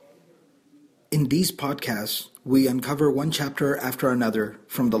In these podcasts, we uncover one chapter after another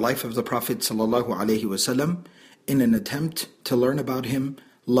from the life of the Prophet ﷺ in an attempt to learn about him,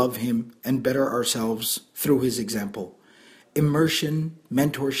 love him, and better ourselves through his example. Immersion,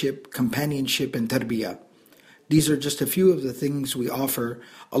 mentorship, companionship, and tarbiyah. These are just a few of the things we offer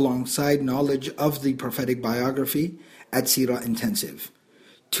alongside knowledge of the prophetic biography at Seerah Intensive.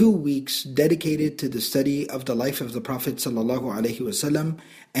 2 weeks dedicated to the study of the life of the Prophet ﷺ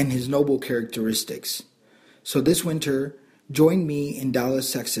and his noble characteristics. So this winter, join me in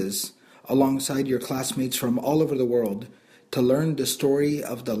Dallas, Texas, alongside your classmates from all over the world to learn the story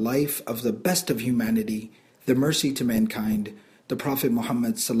of the life of the best of humanity, the mercy to mankind, the Prophet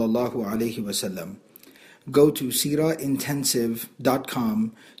Muhammad ﷺ. Go to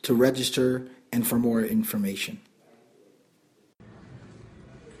seerahintensive.com to register and for more information.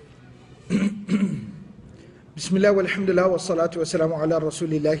 Bismillah walhamdulillah wa salatu wa salamu ala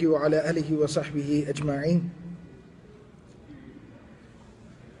rasulillahi wa ala alihi wa sahbihi ajma'in.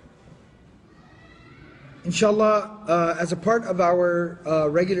 Inshallah, as a part of our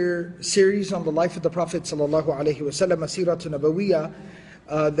regular series on the life of the Prophet sallallahu alaihi wasallam, Seerah Nabawiyah,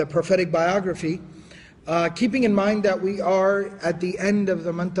 the prophetic biography, keeping in mind that we are at the end of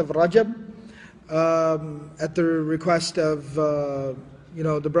the month of Rajab, at the request of the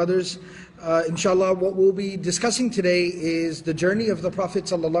brothers, inshallah, what we'll be discussing today is the journey of the Prophet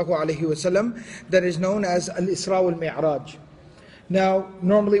ﷺ that is known as Al-Isra wal-Miraj. Now,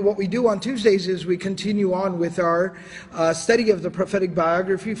 normally what we do on Tuesdays is we continue on with our study of the prophetic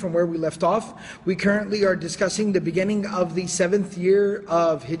biography from where we left off. We currently are discussing the beginning of the 7th year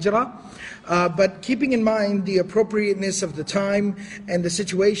of Hijrah. But keeping in mind the appropriateness of the time and the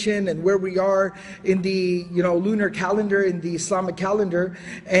situation and where we are in the lunar calendar, in the Islamic calendar,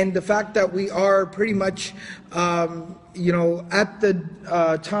 and the fact that we are pretty much at the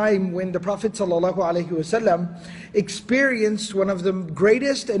time when the Prophet ﷺ experienced one of the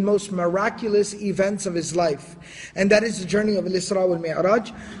greatest and most miraculous events of his life, and that is the journey of Al-Isra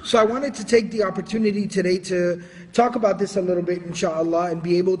wal-Miraj. So I wanted to take the opportunity today to talk about this a little bit, inshallah, and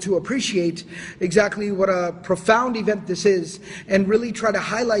be able to appreciate exactly what a profound event this is, and really try to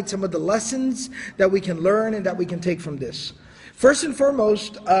highlight some of the lessons that we can learn and that we can take from this. First and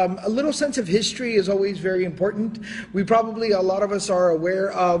foremost, a little sense of history is always very important. A lot of us are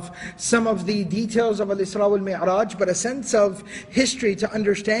aware of some of the details of Al-Isra wal-Miraj, but a sense of history to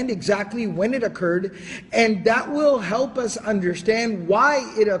understand exactly when it occurred, and that will help us understand why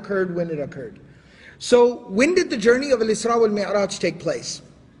it occurred when it occurred. So, when did the journey of Al-Isra wal-Miraj take place?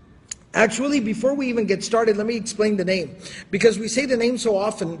 Actually, before we even get started, let me explain the name. Because we say the name so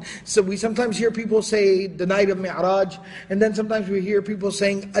often, so we sometimes hear people say the night of Mi'raj, and then sometimes we hear people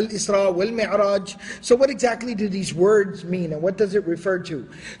saying Al-Isra wal-Mi'raj. So what exactly do these words mean, and what does it refer to?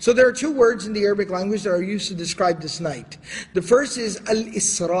 So there are two words in the Arabic language that are used to describe this night. The first is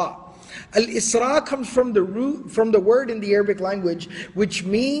Al-Isra. Al-Isra comes from the word in the Arabic language, which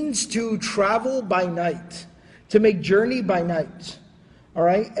means to travel by night, to make journey by night.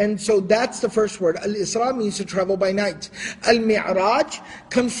 Alright, and so that's the first word. Al-Isra means to travel by night. Al-Mi'raj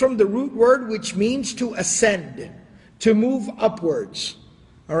comes from the root word which means to ascend, to move upwards.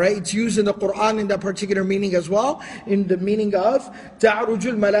 Alright, it's used in the Quran in that particular meaning as well, in the meaning of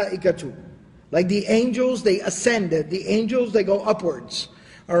Ta'arujul Malaikatu. Like the angels, they ascend. The angels, they go upwards.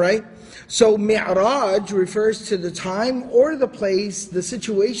 Alright, so Mi'raj refers to the time or the place, the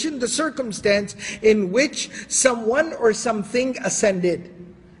situation, the circumstance in which someone or something ascended.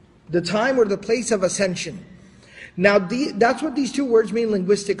 The time or the place of ascension. Now that's what these two words mean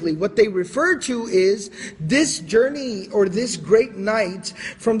linguistically. What they refer to is this journey or this great night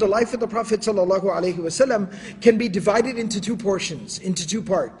from the life of the Prophet ﷺ can be divided into two portions, into two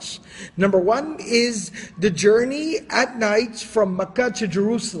parts. Number one is the journey at night from Mecca to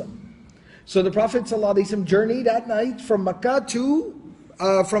Jerusalem. So the Prophet ﷺ journeyed at night from Mecca to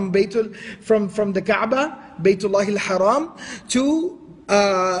from the Kaaba, Baytullah al-Haram, to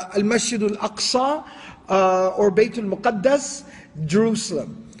Al-Masjid al-Aqsa, or Baytul Muqaddas,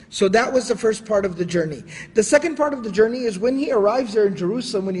 Jerusalem. So that was the first part of the journey. The second part of the journey is when he arrives there in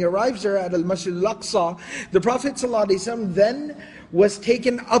Jerusalem, when he arrives there at Al-Masjid al-Aqsa, the Prophet ﷺ then was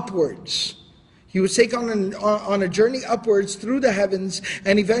taken upwards. He was taken on a journey upwards through the heavens,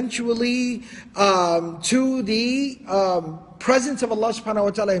 and eventually to the presence of Allah subhanahu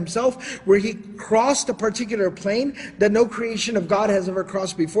wa ta'ala himself, where he crossed a particular plane that no creation of God has ever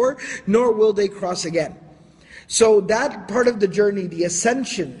crossed before, nor will they cross again. So that part of the journey, the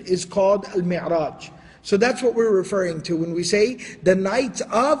ascension, is called Al-Miraj. So that's what we're referring to when we say the night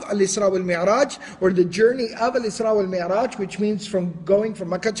of Al-Isra wal-Miraj, or the journey of Al-Isra wal-Miraj, which means from going from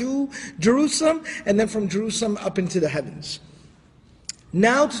Makkah to Jerusalem, and then from Jerusalem up into the heavens.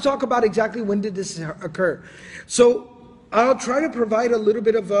 Now to talk about exactly when did this occur. So I'll try to provide a little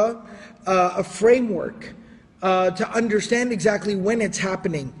bit of a framework to understand exactly when it's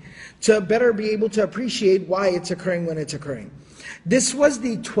happening, to better be able to appreciate why it's occurring when it's occurring. This was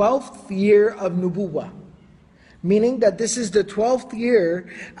the 12th year of Nubuwwah, meaning that this is the 12th year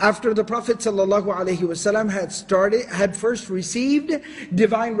after the Prophet ﷺ had first received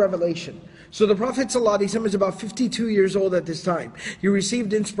divine revelation. So the Prophet ﷺ is about 52 years old at this time. He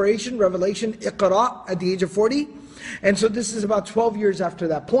received inspiration, revelation, Iqra at the age of 40. And so this is about 12 years after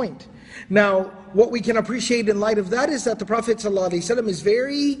that point. Now, what we can appreciate in light of that is that the Prophet ﷺ is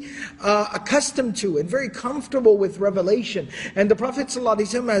very accustomed to and very comfortable with revelation. And the Prophet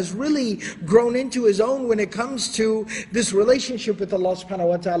ﷺ has really grown into his own when it comes to this relationship with Allah subhanahu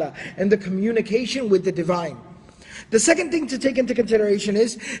wa ta'ala and the communication with the divine. The second thing to take into consideration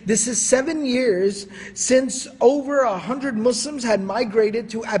is, this is 7 years since over 100 Muslims had migrated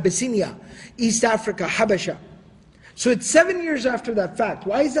to Abyssinia, East Africa, Habasha. So it's 7 years after that fact.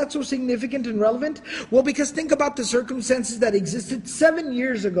 Why is that so significant and relevant? Well, because think about the circumstances that existed 7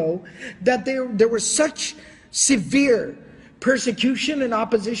 years ago, that there was such severe persecution and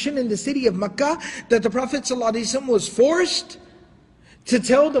opposition in the city of Makkah, that the Prophet ﷺ was forced to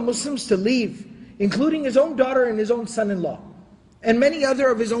tell the Muslims to leave, including his own daughter and his own son-in-law, and many other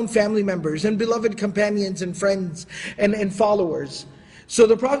of his own family members, and beloved companions and friends and followers. So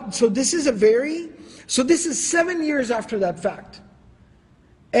this is 7 years after that fact.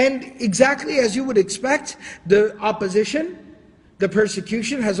 And exactly as you would expect, the opposition, the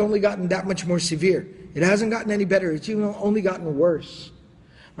persecution has only gotten that much more severe. It hasn't gotten any better, it's even only gotten worse.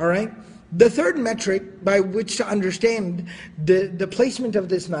 Alright? The third metric by which to understand the placement of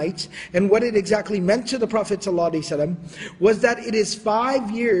this night and what it exactly meant to the Prophet ﷺ was that it is 5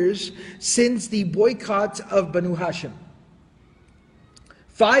 years since the boycott of Banu Hashim.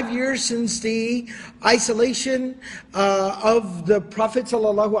 5 years since the isolation of the Prophet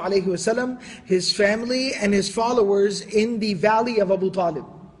ﷺ, his family and his followers in the valley of Abu Talib.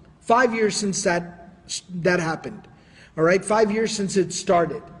 5 years since that happened. Alright, 5 years since it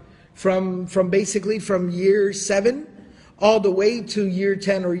started. From year 7 all the way to year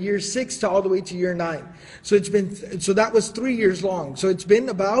 10, or year 6 to all the way to year 9. So that was 3 years long. So it's been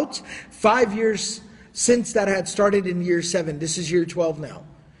about 5 years since that had started in year 7. This is year 12 now.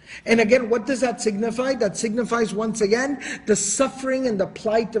 And again, what does that signify? That signifies once again the suffering and the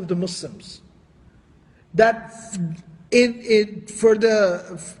plight of the Muslims. That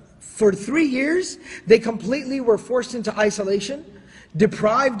for 3 years they completely were forced into isolation,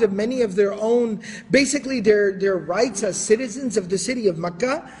 deprived of many of their own, basically their rights as citizens of the city of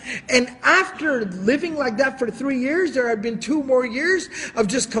Makkah. And after living like that for 3 years, there had been 2 more years of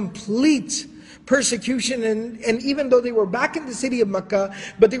just complete persecution, and even though they were back in the city of Makkah,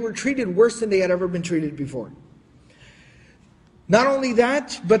 but they were treated worse than they had ever been treated before. Not only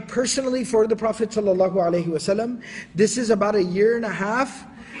that, but personally for the Prophet ﷺ, this is about 1.5 years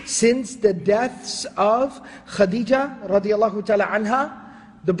since the deaths of Khadija radiallahu ta'ala anha,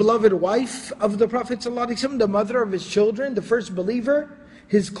 the beloved wife of the Prophet ﷺ, the mother of his children, the first believer,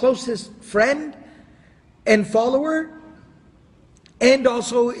 his closest friend and follower. And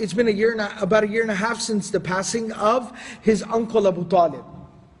also it's been about 1.5 years since the passing of his uncle Abu Talib,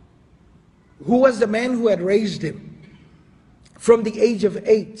 who was the man who had raised him from the age of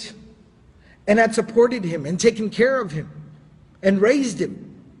 8 and had supported him and taken care of him and raised him.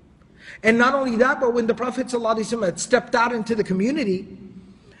 And not only that, but when the Prophet ﷺ had stepped out into the community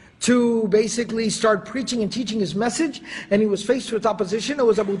to basically start preaching and teaching his message, and he was faced with opposition, it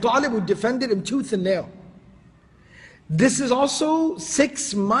was Abu Talib who defended him tooth and nail. This is also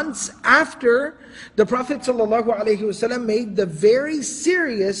 6 months after the Prophet ﷺ made the very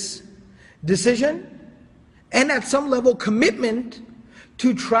serious decision, and at some level commitment,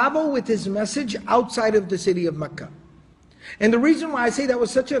 to travel with his message outside of the city of Mecca. And the reason why I say that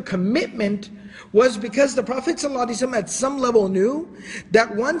was such a commitment was because the Prophet ﷺ at some level knew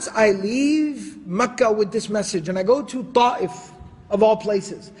that once I leave Mecca with this message and I go to Ta'if, of all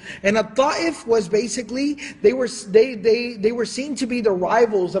places, and Ta'if was basically, they were seen to be the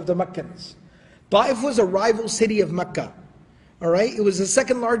rivals of the Meccans. Ta'if was a rival city of Mecca. All right, it was the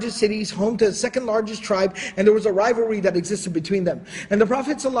second largest city, home to the second largest tribe, and there was a rivalry that existed between them. And the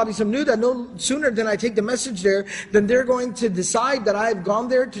Prophet ﷺ knew that no sooner than I take the message there, then they're going to decide that I have gone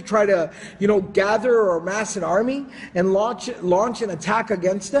there to try to, gather or amass an army and launch an attack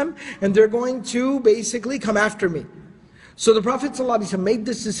against them, and they're going to basically come after me. So the Prophet ﷺ made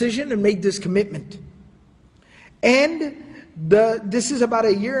this decision and made this commitment. And this is about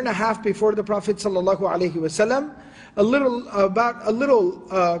a year and a half before the Prophet ﷺ, a little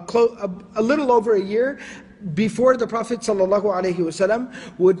over a year before the Prophet ﷺ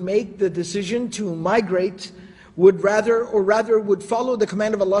would make the decision to migrate, would follow the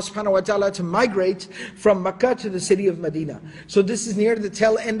command of Allah subhanahu wa ta'ala to migrate from Mecca to the city of Medina. So this is near the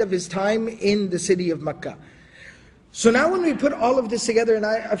tail end of his time in the city of Mecca. So now when we put all of this together, and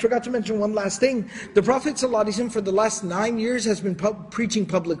I forgot to mention one last thing, the Prophet ﷺ for the last 9 years has been preaching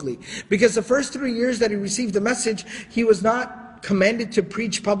publicly. Because the first 3 years that he received the message, he was not commanded to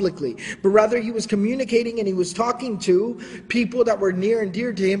preach publicly, but rather he was communicating and he was talking to people that were near and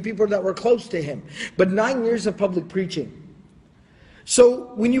dear to him, people that were close to him. But 9 years of public preaching.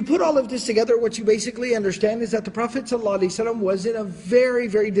 So when you put all of this together, what you basically understand is that the Prophet ﷺ was in a very,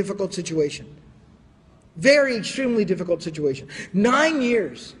 very difficult situation. Very extremely difficult situation. 9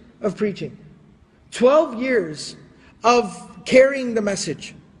 years of preaching. 12 years of carrying the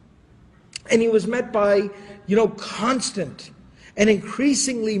message. And he was met by, constant and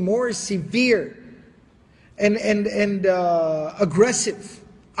increasingly more severe and aggressive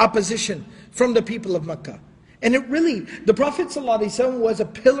opposition from the people of Mecca. And the Prophet ﷺ was a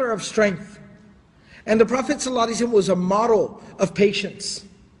pillar of strength. And the Prophet ﷺ was a model of patience.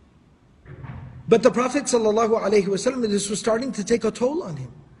 But the Prophet ﷺ, this was starting to take a toll on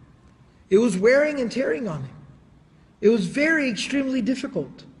him. It was wearing and tearing on him. It was very extremely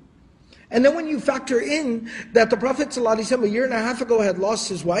difficult. And then when you factor in that the Prophet ﷺ a year and a half ago had lost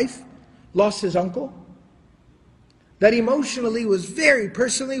his wife, lost his uncle, that emotionally was very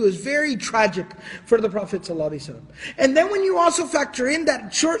tragic for the Prophet ﷺ. And then when you also factor in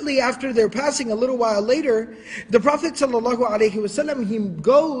that shortly after their passing, a little while later, the Prophet ﷺ, he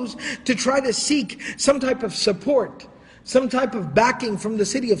goes to try to seek some type of support, some type of backing from the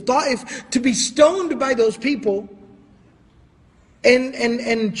city of Ta'if to be stoned by those people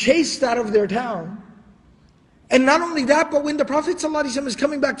and chased out of their town. And not only that, but when the Prophet ﷺ is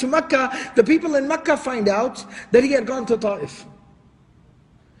coming back to Mecca, the people in Mecca find out that he had gone to Ta'if.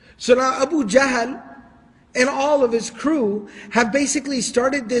 So now Abu Jahl and all of his crew have basically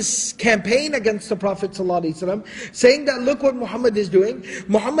started this campaign against the Prophet ﷺ, saying that look what Muhammad is doing.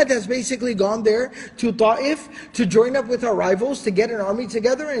 Muhammad has basically gone there to Ta'if to join up with our rivals, to get an army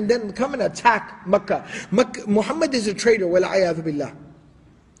together and then come and attack Mecca. Muhammad is a traitor, wal-'iyadhu billah.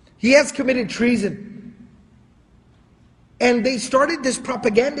 He has committed treason. And they started this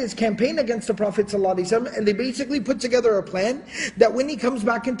propagandist campaign against the Prophet ﷺ, and they basically put together a plan that when he comes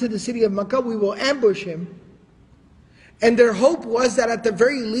back into the city of Mecca, we will ambush him. And their hope was that at the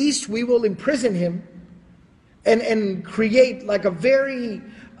very least, we will imprison him and create like a very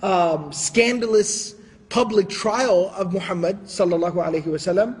scandalous public trial of Muhammad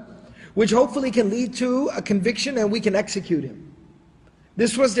ﷺ, which hopefully can lead to a conviction and we can execute him.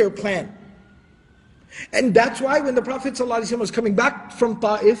 This was their plan. And that's why when the Prophet ﷺ was coming back from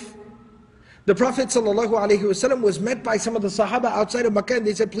Ta'if, the Prophet ﷺ was met by some of the Sahaba outside of Makkah, and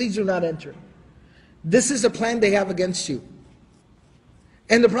they said, please do not enter. This is the plan they have against you.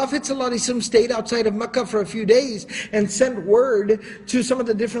 And the Prophet ﷺ stayed outside of Makkah for a few days and sent word to some of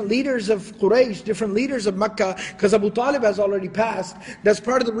the different leaders of Quraysh, different leaders of Makkah, because Abu Talib has already passed. That's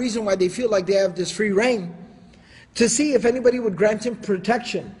part of the reason why they feel like they have this free reign, to see if anybody would grant him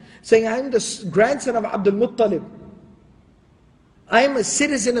protection. Saying, I am the grandson of Abdul Muttalib. I am a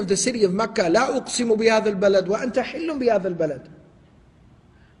citizen of the city of Makkah. لا أقسم بهذا البلد وأنت حل بهذا البلد.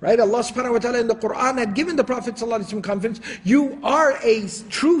 Right? Allah subhanahu wa ta'ala in the Quran had given the Prophet ﷺ confidence. You are a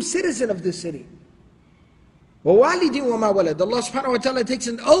true citizen of this city. وَوَالِدٍ وَمَا وَلَدٍ. Allah subhanahu wa ta'ala takes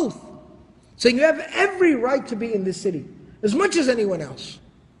an oath, saying you have every right to be in this city, as much as anyone else.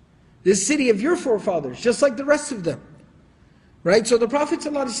 This city of your forefathers, just like the rest of them. Right, so the Prophet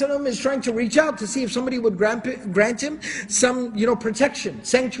ﷺ is trying to reach out to see if somebody would grant him some, protection,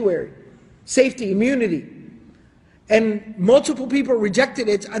 sanctuary, safety, immunity. And multiple people rejected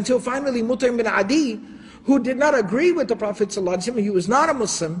it until finally Mut'im bin Adi, who did not agree with the Prophet ﷺ, he was not a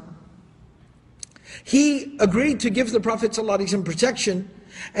Muslim, he agreed to give the Prophet ﷺ protection,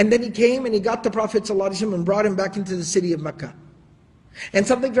 and then he came and he got the Prophet ﷺ and brought him back into the city of Mecca. And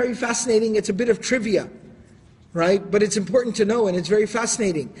something very fascinating, it's a bit of trivia. right? But it's important to know, and it's very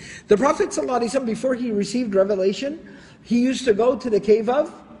fascinating. The Prophet ﷺ, before he received revelation, he used to go to the cave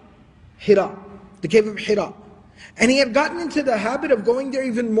of Hira, the cave of Hira. And he had gotten into the habit of going there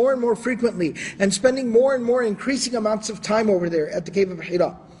even more and more frequently, and spending more and more increasing amounts of time over there at the cave of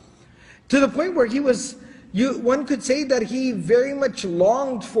Hira. To the point where one could say that he very much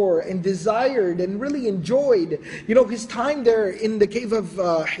longed for and desired and really enjoyed, his time there in the cave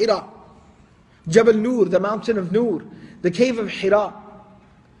of Hira. Jabal Nur, the mountain of Nur, the cave of Hira.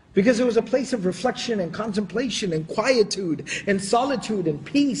 Because it was a place of reflection and contemplation and quietude and solitude and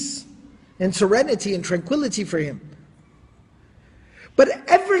peace and serenity and tranquility for him. But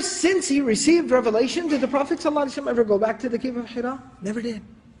ever since he received revelation, did the Prophet ﷺ ever go back to the cave of Hira? Never did.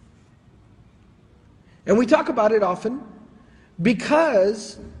 And we talk about it often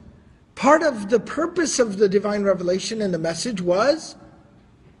because part of the purpose of the divine revelation and the message was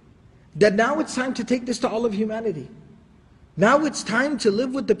that now it's time to take this to all of humanity. Now it's time to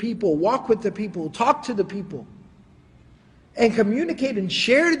live with the people, walk with the people, talk to the people, and communicate and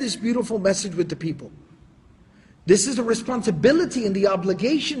share this beautiful message with the people. This is a responsibility and the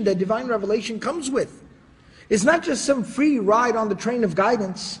obligation that divine revelation comes with. It's not just some free ride on the train of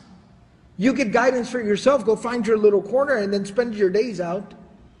guidance. You get guidance for yourself, go find your little corner and then spend your days out.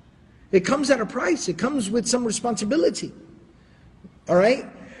 It comes at a price. It comes with some responsibility. All right?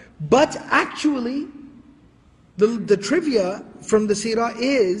 But actually, the trivia from the Seerah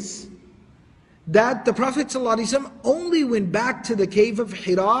is that the Prophet ﷺ only went back to the cave of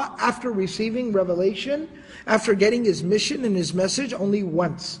Hira after receiving revelation, after getting his mission and his message, only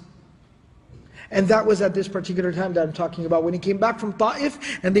once. And that was at this particular time that I'm talking about, when he came back from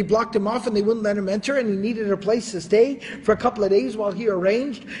Ta'if and they blocked him off and they wouldn't let him enter, and he needed a place to stay for a couple of days while he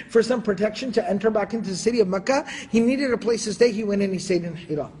arranged for some protection to enter back into the city of Mecca. He needed a place to stay. He went and he stayed in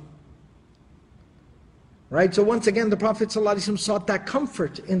Hira. Right? So once again, the Prophet ﷺ sought that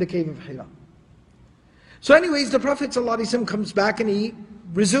comfort in the cave of Hira. So anyways, the Prophet ﷺ comes back and he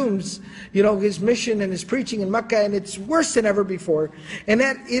resumes, his mission and his preaching in Mecca, and it's worse than ever before. And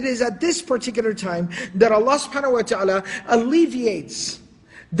that it is at this particular time that Allah subhanahu wa ta'ala alleviates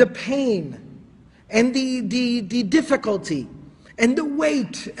the pain and the difficulty and the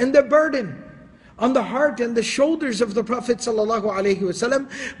weight and the burden on the heart and the shoulders of the Prophet ﷺ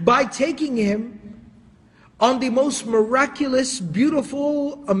by taking him on the most miraculous,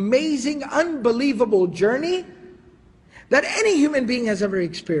 beautiful, amazing, unbelievable journey that any human being has ever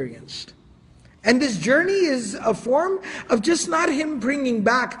experienced. And this journey is a form of just not him bringing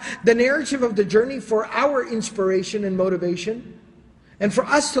back the narrative of the journey for our inspiration and motivation, and for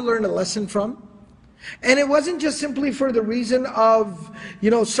us to learn a lesson from. And it wasn't just simply for the reason of,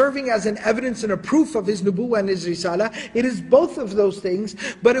 serving as an evidence and a proof of his nubuwwah and his risala. It is both of those things,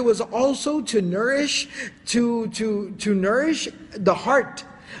 but it was also to nourish the heart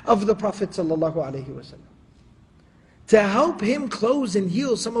of the Prophet ﷺ. To help him close and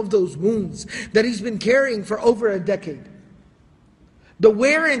heal some of those wounds that he's been carrying for over a decade. The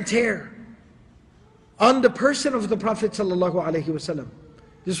wear and tear on the person of the Prophet ﷺ.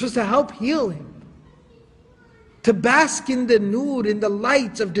 This was to help heal him. To bask in the nur, in the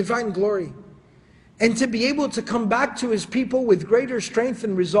light of divine glory. And to be able to come back to his people with greater strength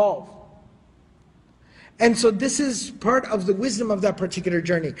and resolve. And so this is part of the wisdom of that particular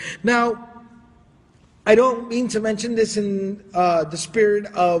journey. Now, I don't mean to mention this in the spirit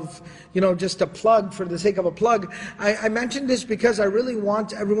of, just a plug for the sake of a plug. I mention this because I really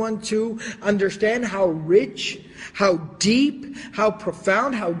want everyone to understand how rich, how deep, how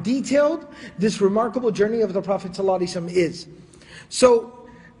profound, how detailed this remarkable journey of the Prophet ﷺ is. So,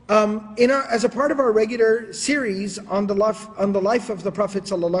 as a part of our regular series on the life of the Prophet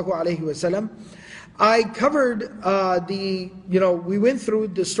ﷺ, I covered we went through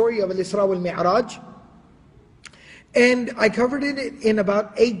the story of Al-Isra Al-Miraj. And I covered it in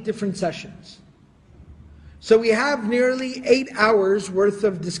about 8 different sessions. So we have nearly 8 hours worth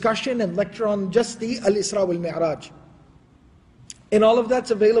of discussion and lecture on just the Al-Isra Al-Miraj. And all of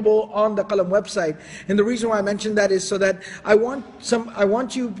that's available on the Qalam website. And the reason why I mentioned that is so that I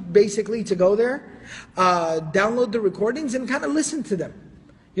want you basically to go there, download the recordings and kind of listen to them.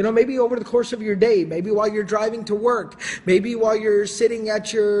 Maybe over the course of your day, maybe while you're driving to work, maybe while you're sitting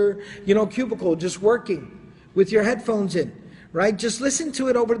at your, cubicle just working with your headphones in, right? Just listen to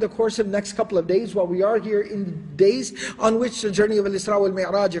it over the course of the next couple of days while we are here in the days on which the journey of Al-Isra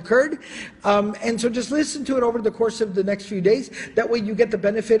wal-Miraj occurred. And so just listen to it over the course of the next few days. That way you get the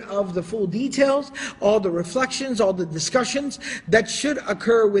benefit of the full details, all the reflections, all the discussions that should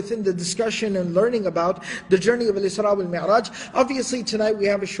occur within the discussion and learning about the journey of Al-Isra wal-Miraj. Obviously tonight we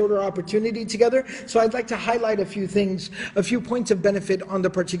have a shorter opportunity together, so I'd like to highlight a few things, a few points of benefit on the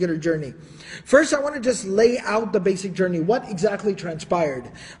particular journey. First, I want to just lay out the basic journey, what exactly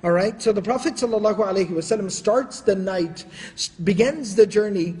transpired. All right, so the Prophet ﷺ starts the night, begins the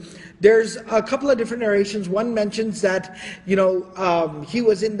journey. There's a couple of different narrations. One mentions that, he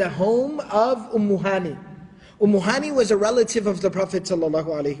was in the home of Hani. Hani was a relative of the Prophet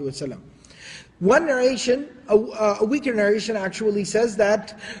ﷺ. One narration, a weaker narration actually says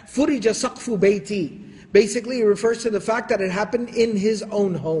that فُرِجَ سَقْفُ بَيْتِي. Basically it refers to the fact that it happened in his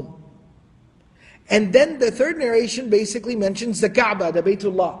own home. And then the third narration basically mentions the Kaaba, the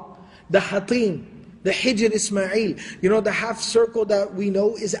Baytullah, the Hatim, the Hijr Ismail. The half circle that we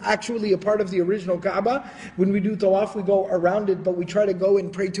know is actually a part of the original Kaaba. When we do tawaf, we go around it, but we try to go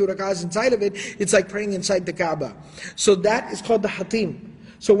and pray 2 rakahs inside of it. It's like praying inside the Kaaba. So that is called the Hatim.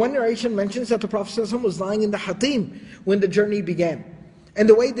 So one narration mentions that the Prophet ﷺ was lying in the Hatim when the journey began. And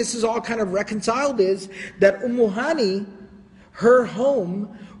the way this is all kind of reconciled is that Hani, her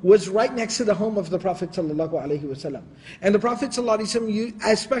home was right next to the home of the Prophet ﷺ. And the Prophet ﷺ,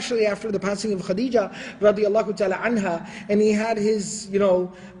 especially after the passing of Khadija radiallahu ta'ala anha, and he had his, he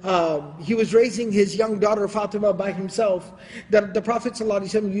was raising his young daughter Fatima by himself, that the Prophet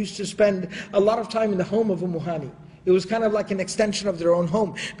ﷺ used to spend a lot of time in the home of Hani. It was kind of like an extension of their own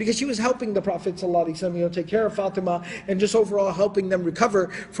home, because she was helping the Prophet ﷺ, take care of Fatima, and just overall helping them recover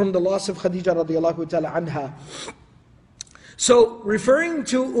from the loss of Khadija radiallahu ta'ala anha. So referring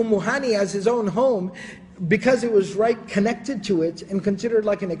to Hani as his own home, because it was right connected to it and considered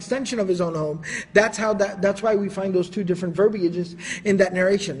like an extension of his own home, that's why we find those two different verbiages in that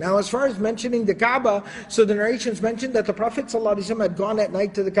narration. Now as far as mentioning the Kaaba, so the narrations mention that the Prophet ﷺ had gone at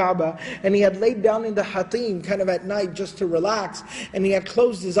night to the Kaaba, and he had laid down in the Hatim kind of at night just to relax, and he had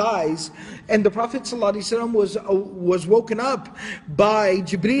closed his eyes, and the Prophet ﷺ was woken up by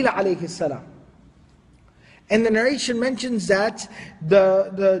Jibreel alayhi salam. And the narration mentions that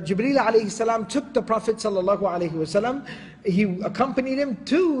the Jibreel alayhi salam took the Prophet sallallahu alayhi wasallam. He accompanied him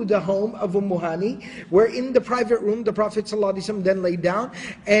to the home of Hani, where in the private room the Prophet sallallahu alayhi wasallam then laid down,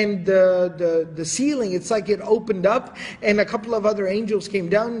 and the ceiling, it's like it opened up, and a couple of other angels came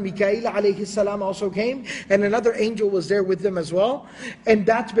down. Mikail alayhi salam also came, and another angel was there with them as well. And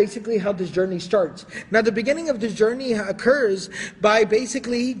that's basically how this journey starts. Now the beginning of this journey occurs by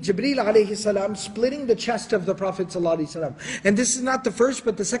basically Jibreel alayhi salam splitting the chest of the Prophet ﷺ. And this is not the first,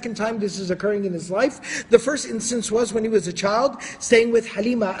 but the second time this is occurring in his life. The first instance was when he was a child, staying with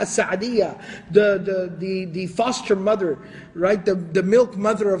Halima as-Sa'diyah, the foster mother, right? The milk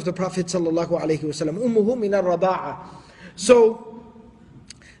mother of the Prophet ﷺ. Ummuhu min al-Rada'a. So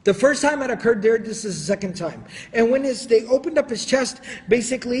the first time it occurred there, this is the second time. And when they opened up his chest,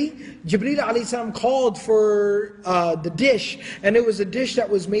 basically, Jibreel alayhi salam called for the dish, and it was a dish that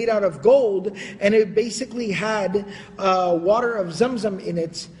was made out of gold, and it basically had water of Zamzam in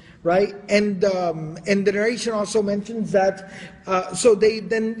it, right? And the narration also mentions that,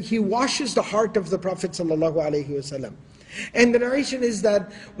 then he washes the heart of the Prophet sallallahu alaihi wasallam. And the narration is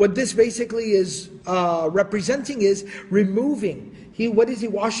that what this basically is representing is removing. What is he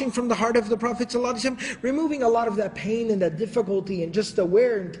washing from the heart of the Prophet ﷺ? Removing a lot of that pain and that difficulty and just the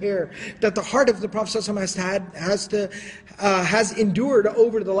wear and tear that the heart of the Prophet ﷺ has endured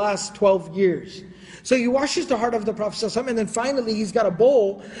over the last 12 years. So he washes the heart of the Prophet ﷺ, and then finally he's got a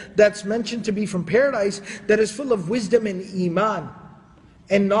bowl that's mentioned to be from paradise that is full of wisdom and iman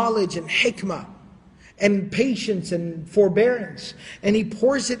and knowledge and hikmah and patience and forbearance. And he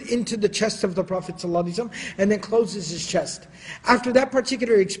pours it into the chest of the Prophet ﷺ and then closes his chest. After that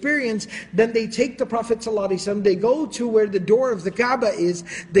particular experience, then they take the Prophet ﷺ, they go to where the door of the Kaaba is,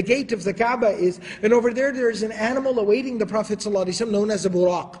 the gate of the Kaaba is, and over there is an animal awaiting the Prophet ﷺ known as a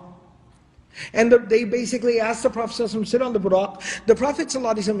buraq. And they basically ask the Prophet ﷺ to sit on the buraq. The Prophet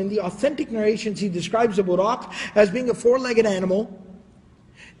ﷺ, in the authentic narrations, he describes the buraq as being a four-legged animal.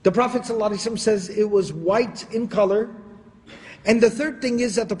 The Prophet ﷺ says it was white in color. And the third thing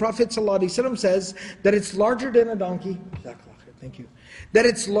is that the Prophet ﷺ says that it's larger than a donkey. Thank you. That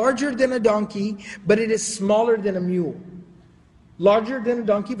it's larger than a donkey, but it is smaller than a mule. Larger than a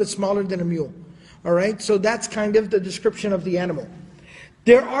donkey, but smaller than a mule. Alright, so that's kind of the description of the animal.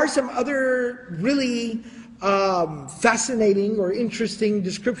 There are some other really fascinating or interesting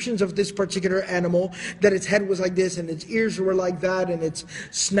descriptions of this particular animal, that its head was like this, and its ears were like that, and its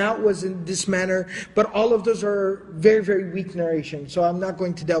snout was in this manner. But all of those are very, very weak narration, so I'm not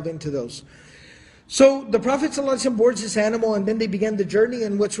going to delve into those. So the Prophet ﷺ boards this animal, and then they began the journey.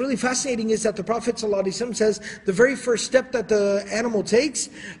 And what's really fascinating is that the Prophet ﷺ says the very first step that the animal takes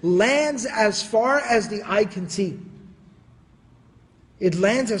lands as far as the eye can see. It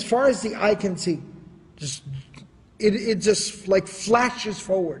lands as far as the eye can see. It just like flashes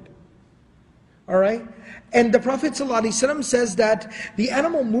forward. Alright? And the Prophet ﷺ says that the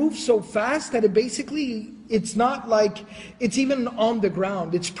animal moves so fast that it's not like it's even on the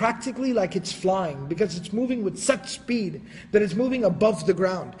ground. It's practically like it's flying, because it's moving with such speed that it's moving above the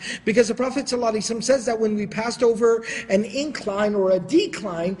ground. Because the Prophet ﷺ says that when we passed over an incline or a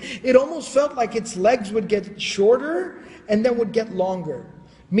decline, it almost felt like its legs would get shorter and then would get longer.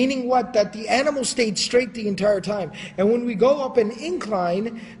 Meaning what? That the animal stayed straight the entire time. And when we go up an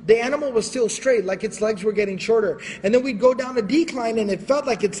incline, the animal was still straight, like its legs were getting shorter. And then we'd go down a decline and it felt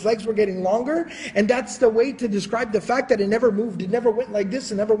like its legs were getting longer. And that's the way to describe the fact that it never moved. It never went like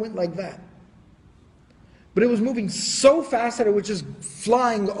this, it never went like that. But it was moving so fast that it was just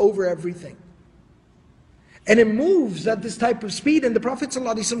flying over everything. And it moves at this type of speed. And the Prophet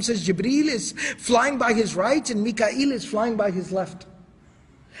ﷺ says Jibreel is flying by his right and Mikael is flying by his left.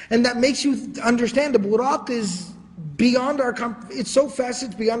 And that makes you understand the buraq is beyond it's so fast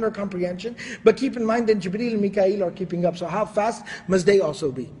it's beyond our comprehension. But keep in mind that Jibreel and Mikael are keeping up. So how fast must they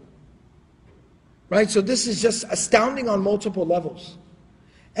also be? Right? So this is just astounding on multiple levels.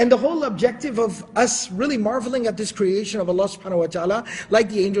 And the whole objective of us really marveling at this creation of Allah subhanahu wa ta'ala, like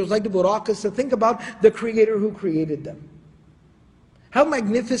the angels, like the buraq, is to think about the Creator who created them. How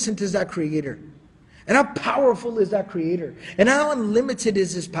magnificent is that Creator? And how powerful is that Creator? And how unlimited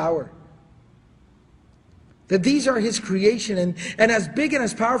is His power? That these are His creation, and as big and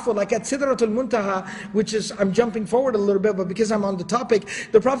as powerful, like at Sidratul Muntaha, which is, I'm jumping forward a little bit, but because I'm on the topic,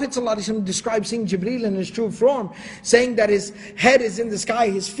 the Prophet ﷺ describes seeing Jibreel in his true form, saying that his head is in the sky,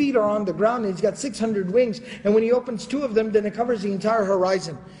 his feet are on the ground, and he's got 600 wings, and when he opens two of them, then it covers the entire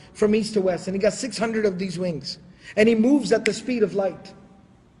horizon, from east to west, and he got 600 of these wings, and he moves at the speed of light.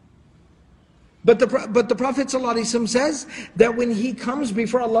 But the Prophet ﷺ says that when he comes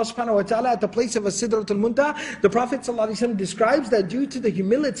before Allah subhanahu wa ta'ala at the place of Sidratul Muntaha, the Prophet ﷺ describes that due to the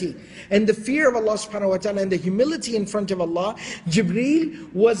humility and the fear of Allah subhanahu wa ta'ala and the humility in front of Allah,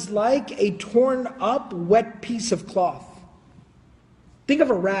 Jibreel was like a torn up wet piece of cloth. Think of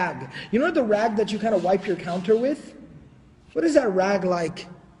a rag. You know the rag that you kind of wipe your counter with? What is that rag like?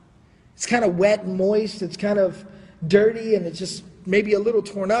 It's kind of wet and moist, it's kind of dirty, and it's just maybe a little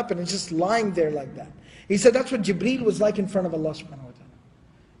torn up, and it's just lying there like that. He said that's what Jibreel was like in front of Allah subhanahu wa ta'ala.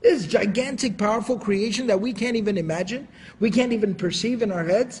 This gigantic, powerful creation that we can't even imagine, we can't even perceive in our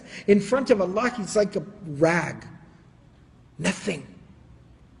heads. In front of Allah, He's like a rag. Nothing.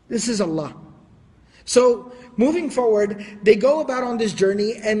 This is Allah. So, moving forward, they go about on this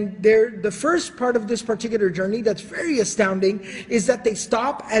journey, and the first part of this particular journey that's very astounding is that they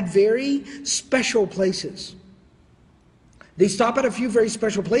stop at very special places. They stop at a few very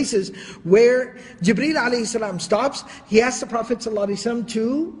special places where Jibreel alayhi salam stops. He asks the Prophet ﷺ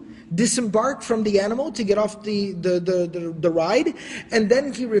to disembark from the animal to get off the ride, and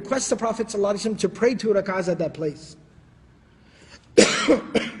then he requests the Prophet ﷺ to pray 2 rak'ahs at that place.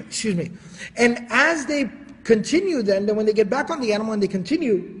 Excuse me. And as they continue then when they get back on the animal and they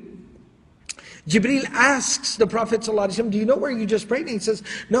continue, Jibreel asks the Prophet ﷺ, do you know where you just prayed? And he says,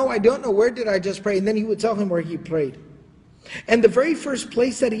 no, I don't know, where did I just pray? And then he would tell him where he prayed. And the very first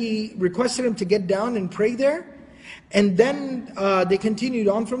place that he requested him to get down and pray there, and then they continued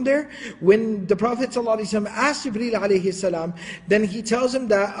on from there. When the Prophet ﷺ asked Jibreel alayhi salam, then he tells him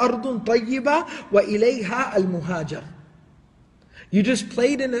that أَرْضٌ طَيِّبَةٌ وَإِلَيْهَا الْمُهَاجَرُ. You just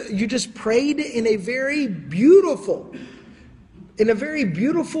prayed in a very beautiful,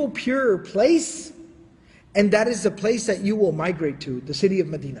 pure place, and that is the place that you will migrate to, the city of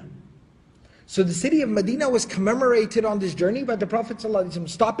Medina. So the city of Medina was commemorated on this journey by the Prophet ﷺ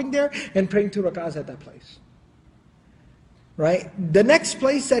stopping there and praying 2 rak'ahs at that place. Right? The next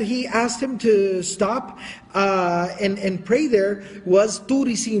place that he asked him to stop and pray there was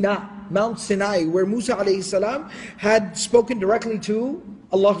Turi Sina, Mount Sinai, where Musa alayhi salam had spoken directly to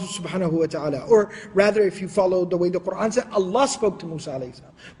Allah subhanahu wa ta'ala. Or rather, if you follow the way the Quran said, Allah spoke to Musa alayhi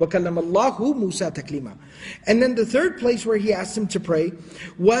salam. وَكَلَّمَ اللَّهُ مُوسَى تَكْلِيمًا. And then the third place where he asked him to pray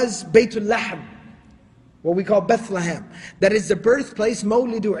was Baytul Lahm, what we call Bethlehem. That is the birthplace,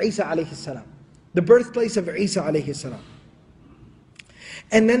 Mawlidu Isa alayhi salam. The birthplace of Isa alayhi salam.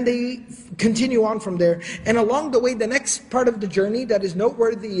 And then they continue on from there. And along the way, the next part of the journey that is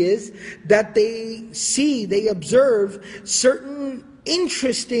noteworthy is that they observe certain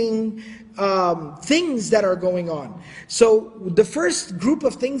interesting things that are going on. So the first group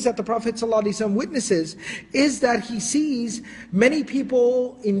of things that the Prophet ﷺ witnesses is that he sees many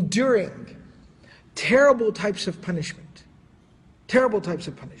people enduring terrible types of punishment. Terrible types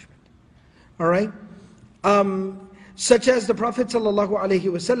of punishment. All right? Such as the Prophet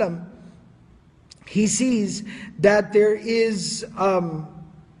ﷺ, he sees that there is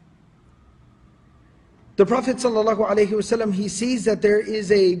the Prophet ﷺ, he sees that there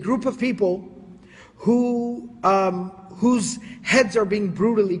is a group of people whose heads are being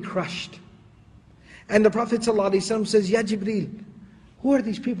brutally crushed. And the Prophet ﷺ says, Ya Jibreel, who are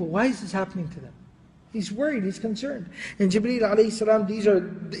these people? Why is this happening to them? He's worried, he's concerned. And Jibreel alayhi salam,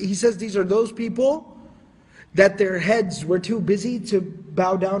 he says these are those people that their heads were too busy to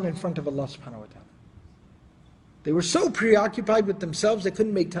bow down in front of Allah subhanahu wa ta'ala. They were so preoccupied with themselves, they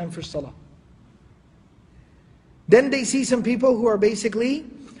couldn't make time for salah. Then they see some people who are basically,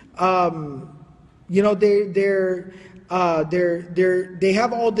 they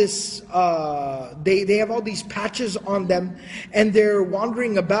have all this, they have all these patches on them, and they're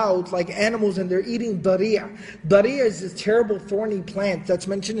wandering about like animals, and they're eating dariya. Dariya is this terrible thorny plant that's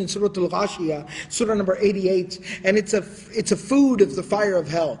mentioned in Surah Al-Ghashiyah, Surah number 88, and it's a food of the fire of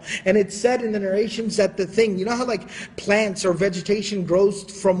hell. And it's said in the narrations that the thing, you know how like plants or vegetation grows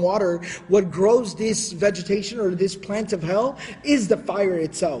from water, what grows this vegetation or this plant of hell is the fire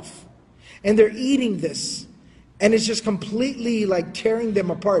itself. And they're eating this. And it's just completely like tearing them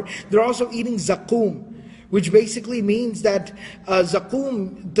apart. They're also eating zaqum, which basically means that the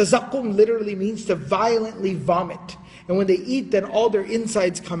zaqum literally means to violently vomit. And when they eat, then all their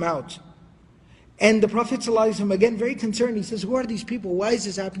insides come out. And the Prophet ﷺ, again, very concerned, he says, who are these people? Why is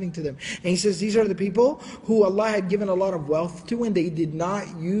this happening to them? And he says, these are the people who Allah had given a lot of wealth to, and they did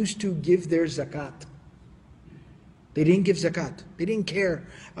not use to give their zakat. They didn't give zakat. They didn't care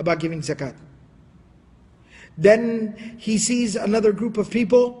about giving zakat. Then he sees another group of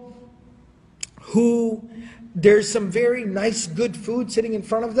people who there's some very nice, good food sitting in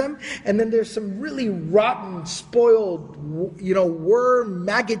front of them, and then there's some really rotten, spoiled, worm,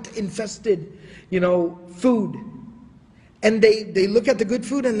 maggot-infested, food. And they look at the good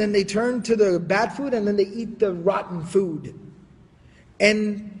food, and then they turn to the bad food, and then they eat the rotten food.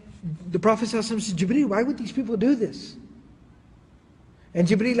 And the Prophet ﷺ says, Jibreel, why would these people do this? And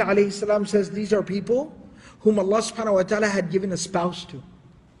Jibreel alayhi salam says, these are people whom Allah subhanahu wa ta'ala had given a spouse to.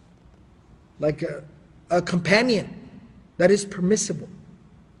 Like a companion that is permissible,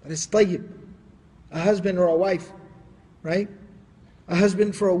 that is tayyib. A husband or a wife, right? A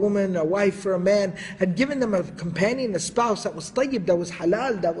husband for a woman, a wife for a man, had given them a companion, a spouse that was tayyib, that was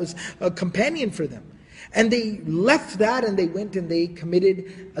halal, that was a companion for them. And they left that and they went and they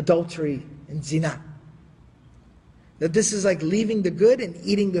committed adultery and zina. That this is like leaving the good and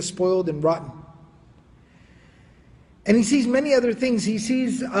eating the spoiled and rotten. And he sees many other things. He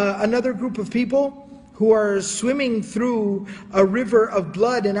sees another group of people who are swimming through a river of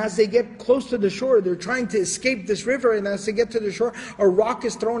blood, and as they get close to the shore, they're trying to escape this river, and as they get to the shore, a rock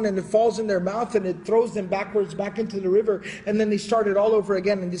is thrown and it falls in their mouth and it throws them backwards back into the river, and then they start it all over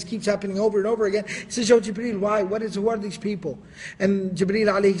again, and this keeps happening over and over again. He says, Yo Jibreel, why? Who are these people? And Jibreel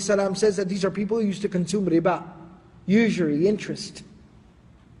alayhi salam says that these are people who used to consume riba, usury, interest.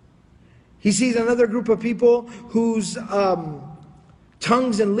 He sees another group of people whose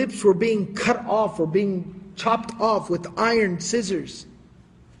tongues and lips were being cut off or being chopped off with iron scissors,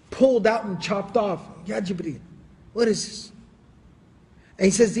 pulled out and chopped off. Ya Jibreel, what is this? And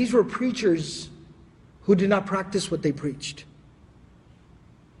he says these were preachers who did not practice what they preached.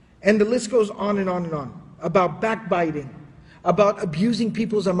 And the list goes on and on and on about backbiting, about abusing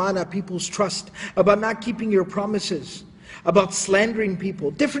people's amana, people's trust, about not keeping your promises, about slandering people,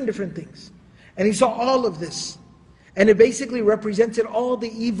 different things. And he saw all of this. And it basically represented all the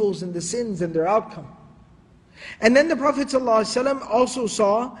evils and the sins and their outcome. And then the Prophet ﷺ also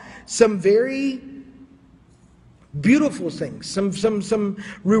saw some very beautiful things, some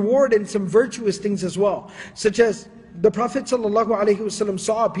reward and some virtuous things as well. Such as the Prophet ﷺ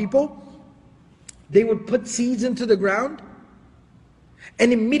saw people, they would put seeds into the ground,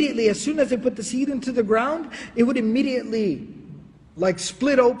 and immediately, as soon as they put the seed into the ground, it would immediately like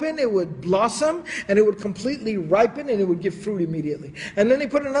split open, it would blossom, and it would completely ripen, and it would give fruit immediately. And then they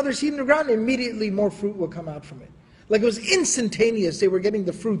put another seed in the ground, and immediately more fruit would come out from it. Like it was instantaneous, they were getting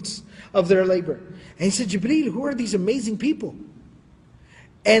the fruits of their labor. And he said, Jibreel, who are these amazing people?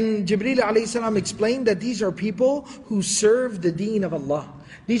 And Jibreel alayhi salam explained that these are people who serve the deen of Allah.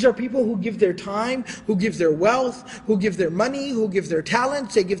 These are people who give their time, who give their wealth, who give their money, who give their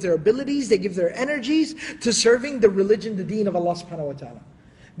talents, they give their abilities, they give their energies to serving the religion, the deen of Allah subhanahu wa ta'ala.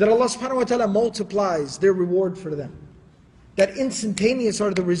 That Allah subhanahu wa ta'ala multiplies their reward for them. That instantaneous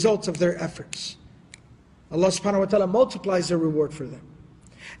are the results of their efforts. Allah subhanahu wa ta'ala multiplies their reward for them.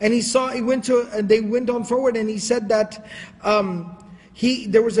 And they went on forward, and he said that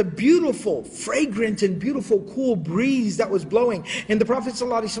there was a beautiful, fragrant and beautiful cool breeze that was blowing. And the Prophet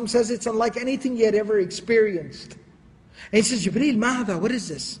ﷺ says it's unlike anything he had ever experienced. And he says, Jibreel, ma hadha, what is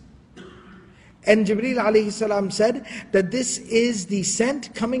this? And Jibreel alayhi salam said that this is the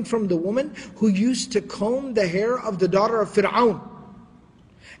scent coming from the woman who used to comb the hair of the daughter of Fir'aun.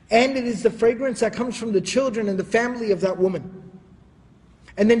 And it is the fragrance that comes from the children and the family of that woman.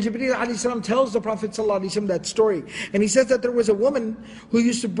 And then Jibreel alayhi salam tells the Prophet ﷺ that story. And he says that there was a woman who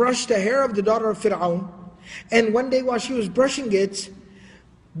used to brush the hair of the daughter of Fir'aun. And one day while she was brushing it,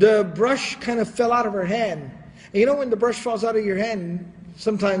 the brush kind of fell out of her hand. And you know when the brush falls out of your hand,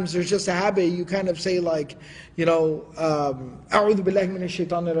 sometimes there's just a habit, you kind of say like, A'udhu billahi minash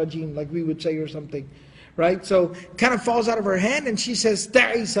shaitanir rajim, like we would say or something. Right? So it kind of falls out of her hand and she says,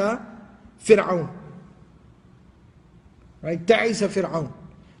 Ta'isa Fir'aun. Right? Ta'isa Fir'aun.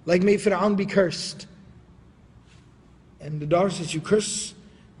 Like, may Fir'aun be cursed. And the daughter says, you curse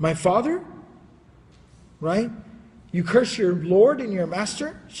my father? Right? You curse your Lord and your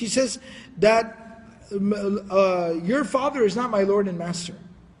Master? She says that your father is not my Lord and Master.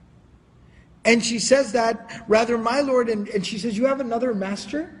 And she says that, rather my Lord, and she says, you have another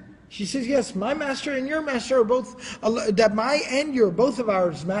Master? She says, yes, my Master and your Master are both, that my and your, both of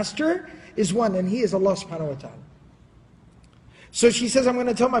ours Master is one, and He is Allah subhanahu wa ta'ala. So she says, I'm going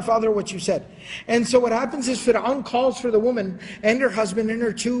to tell my father what you said. And so what happens is Fir'aun calls for the woman and her husband and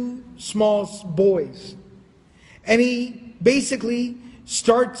her two small boys. And he basically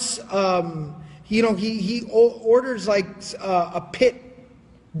starts, he orders like a pit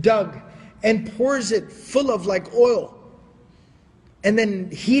dug and pours it full of like oil. And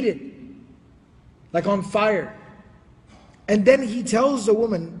then heat it, like on fire. And then he tells the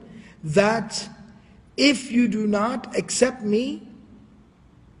woman that if you do not accept me,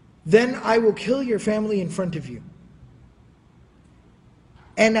 then I will kill your family in front of you.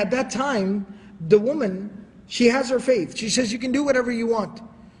 And at that time, the woman, she has her faith. She says, you can do whatever you want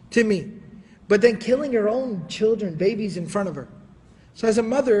to me. But then killing her own children, babies in front of her. So as a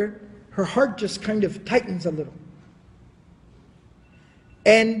mother, her heart just kind of tightens a little.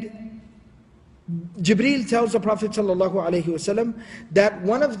 And Jibreel tells the Prophet ﷺ that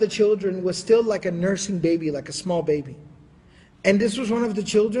one of the children was still like a nursing baby, like a small baby. And this was one of the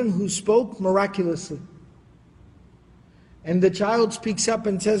children who spoke miraculously. And the child speaks up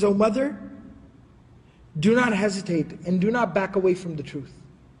and says, "O mother, do not hesitate and do not back away from the truth.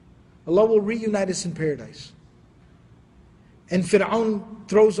 Allah will reunite us in paradise." And Fir'aun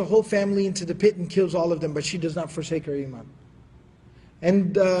throws the whole family into the pit and kills all of them, but she does not forsake her iman.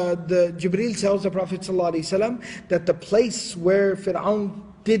 And the Jibreel tells the Prophet ﷺ that the place where Fir'aun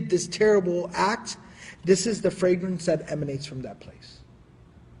did this terrible act, this is the fragrance that emanates from that place.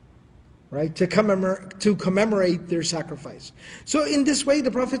 Right? To commemorate their sacrifice. So in this way, the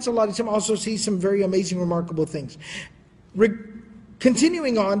Prophet ﷺ also sees some very amazing, remarkable things.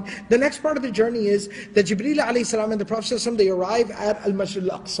 Continuing on, the next part of the journey is that Jibreel alayhi salam and the Prophet ﷺ, they arrive at Al-Masjid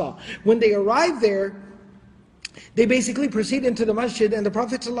Al-Aqsa. When they arrive there, they basically proceed into the masjid, and the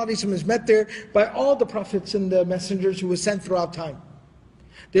Prophet ﷺ is met there by all the prophets and the messengers who were sent throughout time.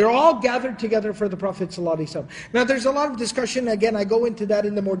 They're all gathered together for the Prophet ﷺ. Now there's a lot of discussion, again I go into that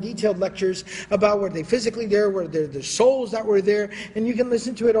in the more detailed lectures about were they physically there, were there the souls that were there, and you can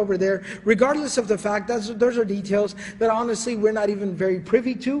listen to it over there. Regardless of the fact, those are details that honestly we're not even very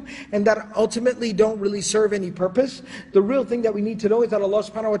privy to, and that ultimately don't really serve any purpose. The real thing that we need to know is that Allah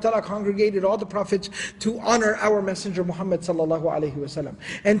subhanahu wa ta'ala congregated all the prophets to honor our messenger Muhammad sallallahu alayhi wa sallam,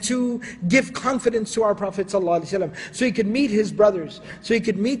 and to give confidence to our Prophet sallallahu alayhi wa sallam, so he could meet his brothers, so he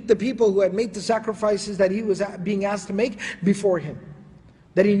could meet the people who had made the sacrifices that he was being asked to make before him.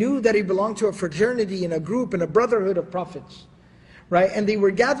 That he knew that he belonged to a fraternity and a group and a brotherhood of prophets. Right? And they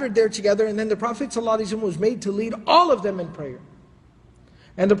were gathered there together, and then the Prophet ﷺ was made to lead all of them in prayer.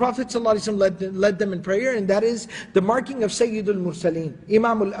 And the Prophet ﷺ led them in prayer, and that is the marking of Sayyidul Mursaleen,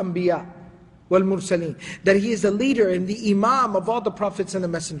 Imamul Anbiya wal Mursaleen. That he is the leader and the Imam of all the prophets and the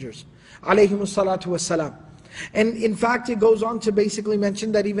messengers. Alayhimus salatu wassalam. And in fact, it goes on to basically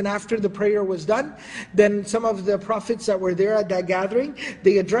mention that even after the prayer was done, then some of the prophets that were there at that gathering,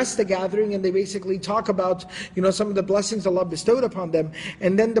 they address the gathering and they basically talk about, some of the blessings Allah bestowed upon them.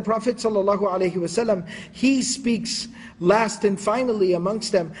 And then the Prophet ﷺ, he speaks last and finally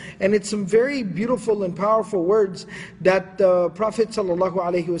amongst them. And it's some very beautiful and powerful words that the Prophet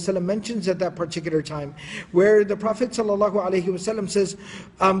ﷺ mentions at that particular time, where the Prophet ﷺ says,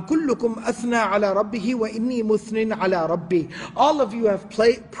 كُلُّكُمْ أَثْنَى عَلَى رَبِّهِ وَإِنِّي مُثْنٍ عَلَى رَبِّي. All of you have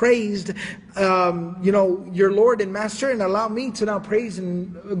praised your Lord and Master, and allow me to now praise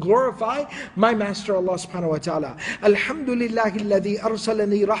and glorify my Master Allah subhanahu wa ta'ala. Alhamdulillahi alladhi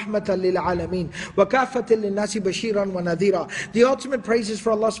arsalani rahmatan lil alameen wa kafatan lin nasi bashiran wa nadhira. The ultimate praise is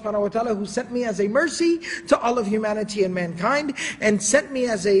for Allah subhanahu wa ta'ala, who sent me as a mercy to all of humanity and mankind, and sent me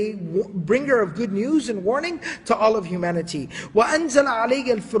as a bringer of good news and warning to all of humanity. Wa anzala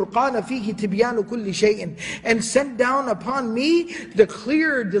alayya al-furqana fihi tibyanu kulli shay'in, and sent down upon me the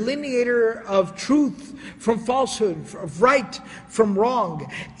clear delineator of truth from falsehood, of right from wrong.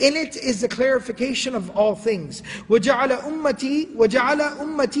 In it is the clarification of all things. وَجَعَلَ أُمَّتِي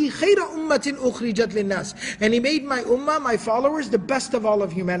خَيْرَ أُمَّةٍ أُخْرِجَتْ لِلنَّاسِ. And He made my ummah, my followers, the best of all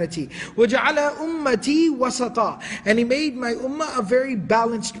of humanity. وَجَعَلَ أُمَّتِي وَسَطًا. And He made my ummah a very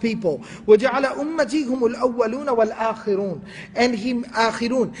balanced people. وَجَعَلَ أُمَّتِي هُمُ الْأَوَّلُونَ وَالْآخِرُونَ. And He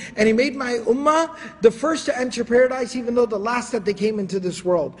made my ummah the first to enter paradise, even though the last that they came into this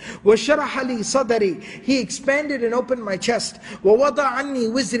world. وَشَرَحَ لِي صَدَرِي. He expanded and opened my chest. وَوَضَعَ عَنِّي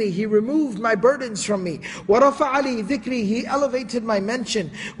وِزْرِي. He removed my burdens from me. وَرَفَعَ لِي ذِكْرِي. He elevated my mention.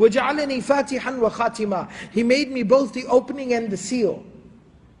 وَجَعَلَنِي فَاتِحًا وَخَاتِمًا. He made me both the opening and the seal.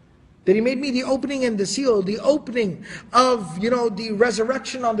 That He made me the opening and the seal, the opening of, the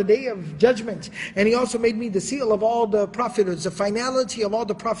resurrection on the day of judgment. And He also made me the seal of all the prophets, the finality of all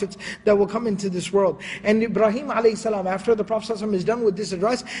the prophets that will come into this world. And Ibrahim alayhi salam, after the Prophet is done with this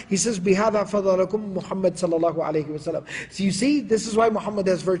address, he says, بِهَذَا فَضَلَكُمْ مُحَمَّدْ sallallahu alayhi wa sallam. So you see, this is why Muhammad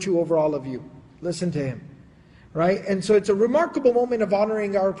has virtue over all of you. Listen to him. Right? And so it's a remarkable moment of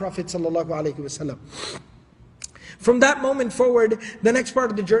honoring our Prophet sallallahu alayhi wa sallam. From that moment forward, the next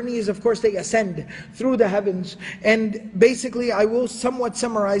part of the journey is, of course, they ascend through the heavens. And basically, I will somewhat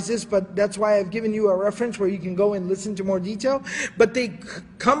summarize this, but that's why I've given you a reference where you can go and listen to more detail. But they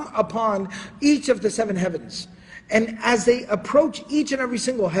come upon each of the 7 heavens. And as they approach each and every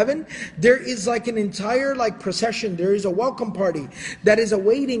single heaven, there is like an entire procession. There is a welcome party that is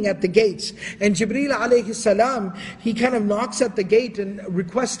awaiting at the gates. And Jibreel alayhi salam, he kind of knocks at the gate and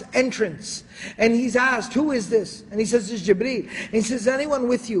requests entrance. And he's asked, who is this? And he says, this is Jibreel. And he says, anyone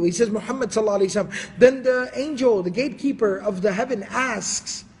with you? He says, Muhammad sallallahu alayhi wa sallam. Then the angel, the gatekeeper of the heaven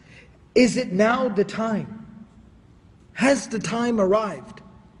asks, is it now the time? Has the time arrived?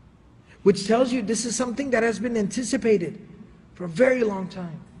 Which tells you this is something that has been anticipated for a very long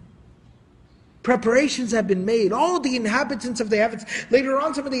time. Preparations have been made. All the inhabitants of the heavens. Later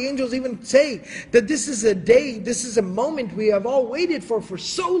on, some of the angels even say that this is a day, this is a moment we have all waited for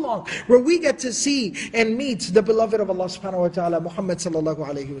so long, where we get to see and meet the beloved of Allah subhanahu wa ta'ala, Muhammad sallallahu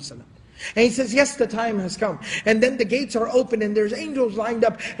alayhi wa sallam. And he says, yes, the time has come. And then the gates are open and there's angels lined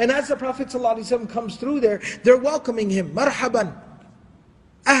up. And as the Prophet sallallahu alayhi wa sallam comes through there, they're welcoming him. Marhaban.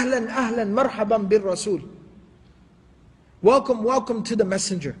 Ahlan, ahlan, marhaban bir Rasul. Welcome, welcome to the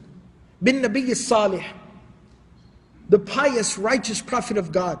Messenger. Bin Nabiy Salih, the pious, righteous Prophet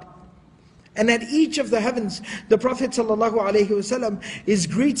of God. And at each of the heavens, the Prophet ﷺ is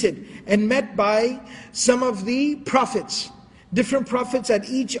greeted and met by some of the prophets. Different prophets at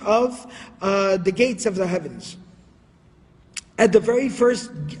each of the gates of the heavens. At the very first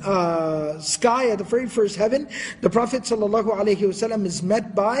sky, at the very first heaven, the Prophet ﷺ is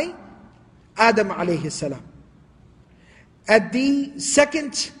met by Adam alayhi salam. At the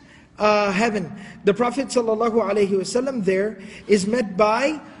second heaven, the Prophet ﷺ there is met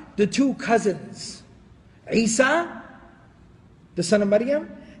by the 2 cousins. Isa, the son of Maryam,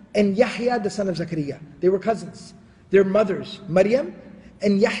 and Yahya, the son of Zakaria. They were cousins. Their mothers, Maryam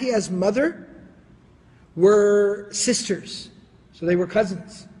and Yahya's mother, were sisters. So they were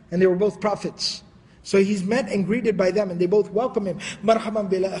cousins, and they were both prophets. So he's met and greeted by them, and they both welcome him. Marhaban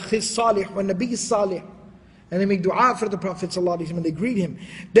bil akhi salih wa nabiy salih. And they make dua for the Prophet ﷺ, and they greet him.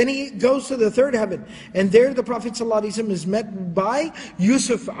 Then he goes to the 3rd heaven, and there the Prophet ﷺ is met by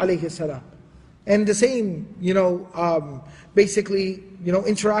Yusuf alayhi salam. And the same,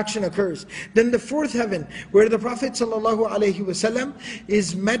 interaction occurs. Then the 4th heaven, where the Prophet ﷺ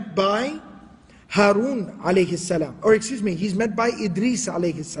is met by Harun alayhi salam. Or excuse me, he's met by Idris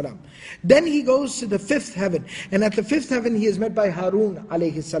alayhi salam. Then he goes to the fifth heaven. And at the fifth heaven he is met by Harun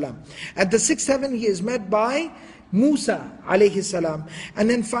alayhi salam. At the sixth heaven he is met by Musa alayhi salam. And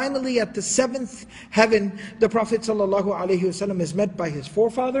then finally at the seventh heaven, the Prophet sallallahu alayhi wasallam is met by his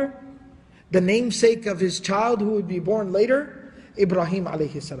forefather, the namesake of his child who would be born later, Ibrahim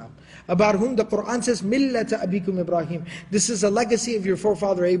alayhi salam. About whom the Quran says, Millata abikum Ibrahim. This is a legacy of your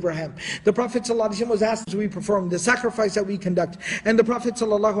forefather Abraham. The Prophet ﷺ was asked to we perform the sacrifice that we conduct. And the Prophet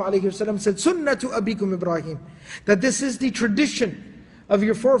ﷺ said, Sunnatu abikum Ibrahim. That this is the tradition of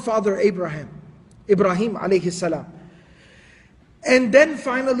your forefather Ibrahim alayhi salam. And then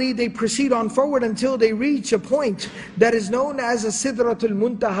finally they proceed on forward until they reach a point that is known as a Sidratul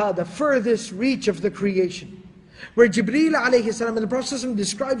Muntaha, the furthest reach of the creation. Where Jibreel alayhi salam, and the Prophet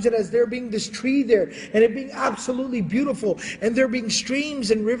describes it as there being this tree there, and it being absolutely beautiful, and there being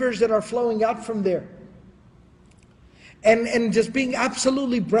streams and rivers that are flowing out from there. And just being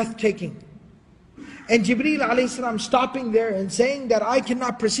absolutely breathtaking. And Jibreel alayhi salam stopping there and saying that I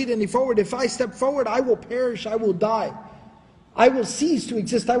cannot proceed any forward. If I step forward, I will perish, I will die. I will cease to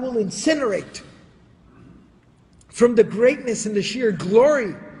exist, I will incinerate. From the greatness and the sheer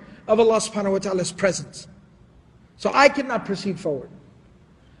glory of Allah subhanahu wa ta'ala's presence. So I cannot proceed forward.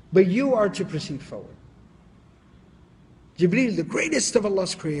 But you are to proceed forward. Jibreel, the greatest of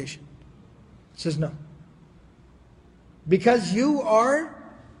Allah's creation, says no. Because you are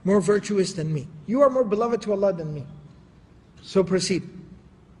more virtuous than me. You are more beloved to Allah than me. So proceed.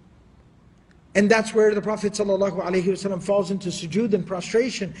 And that's where the Prophet ﷺ falls into sujood and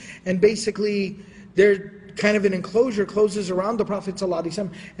prostration. And basically, there kind of an enclosure closes around the Prophet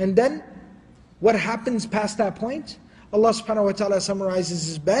ﷺ. And then, what happens past that point? Allah subhanahu wa ta'ala summarizes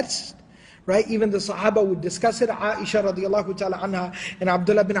his best. Right? Even the Sahaba would discuss it. Aisha radiallahu ta'ala anha and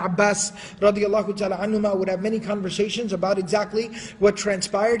Abdullah bin Abbas radiallahu ta'ala anhuma would have many conversations about exactly what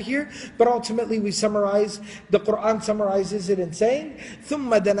transpired here. But ultimately we summarize, the Quran summarizes it in saying,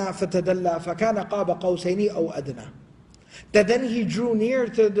 ثُمَّ دَنَا فَتَدَلَّى فَكَانَ قَابَ قَوْسَيْنِ أَوْ أَدْنَى. That then he drew near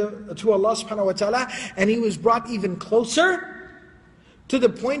to Allah subhanahu wa ta'ala, and he was brought even closer to the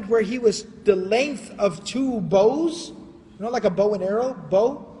point where he was the length of two bows. You know, like a bow and arrow,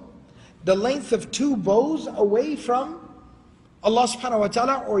 bow. The length of two bows away from Allah subhanahu wa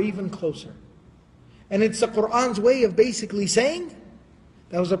ta'ala, or even closer. And it's the Qur'an's way of basically saying,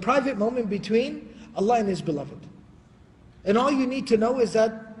 that was a private moment between Allah and His beloved. And all you need to know is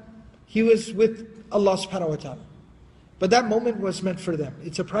that he was with Allah subhanahu wa ta'ala. But that moment was meant for them.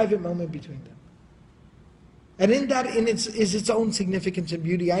 It's a private moment between them. And in that is its own significance and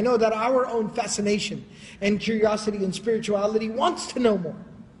beauty. I know that our own fascination and curiosity and spirituality wants to know more.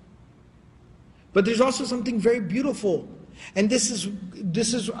 But there's also something very beautiful. And this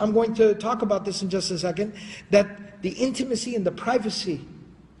is I'm going to talk about this in just a second, that the intimacy and the privacy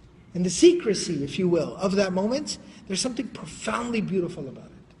and the secrecy, if you will, of that moment, there's something profoundly beautiful about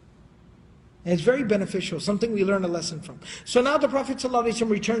it. And it's very beneficial, something we learn a lesson from. So now the Prophet ﷺ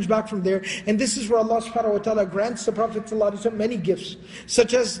returns back from there, and this is where Allah subhanahu wa ta'ala grants the Prophet ﷺ many gifts.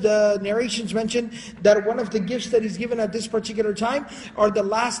 Such as the narrations mention that one of the gifts that he's given at this particular time are the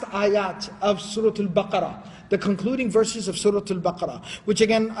last ayat of Surah Al-Baqarah, the concluding verses of Surah Al-Baqarah, which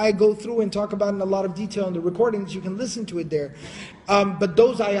again I go through and talk about in a lot of detail in the recordings. You can listen to it there. But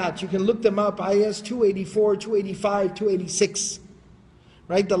those ayats, you can look them up, ayahs 284, 285, 286.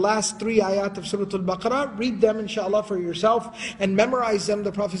 Right, the last three ayat of Surah Al-Baqarah, read them inshallah for yourself and memorize them.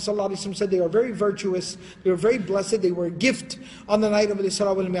 The Prophet ﷺ said they are very virtuous, they were very blessed, they were a gift on the night of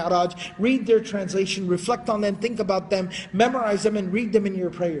Al-Isra wal-Miraj. Read their translation, reflect on them, think about them, memorize them and read them in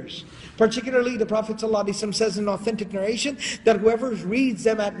your prayers. Particularly the Prophet ﷺ says in authentic narration that whoever reads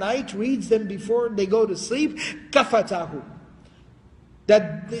them at night, reads them before they go to sleep, kafatahu.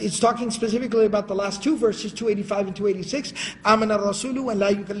 That it's talking specifically about the last two verses, 285 and 286. Amana Rasulu and la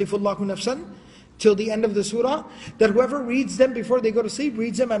yukallifullahu nafsan, till the end of the surah. That whoever reads them before they go to sleep,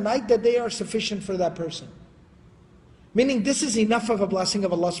 reads them at night, that they are sufficient for that person. Meaning this is enough of a blessing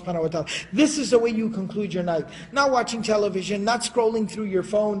of Allah subhanahu wa ta'ala. This is the way you conclude your night. Not watching television, not scrolling through your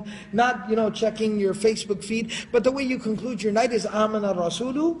phone, not checking your Facebook feed. But the way you conclude your night is Amana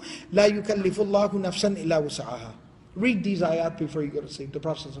Rasulu la yukallifullahu nafsan illa wus'aha. Read these ayat before you go to sleep, the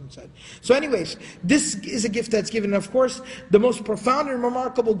Prophet said. So anyways, this is a gift that's given. And of course, the most profound and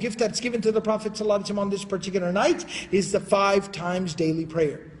remarkable gift that's given to the Prophet ﷺ on this particular night is the 5 times daily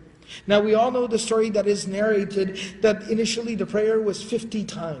prayer. Now we all know the story that is narrated that initially the prayer was 50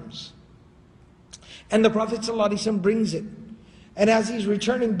 times. And the Prophet ﷺ brings it. And as he's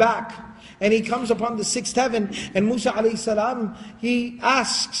returning back, and he comes upon the sixth heaven, and Musa alayhi salam, he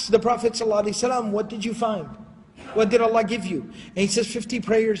asks the Prophet sallallahu alaihi wasallam, what did you find? What did Allah give you? And he says 50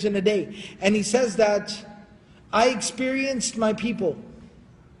 prayers in a day. And he says that, I experienced my people.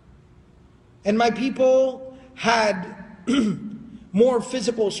 And my people had more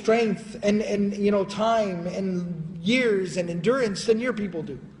physical strength and time and years and endurance than your people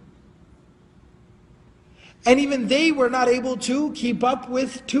do. And even they were not able to keep up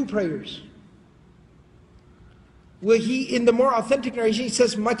with 2 prayers. Well, in the more authentic narration, he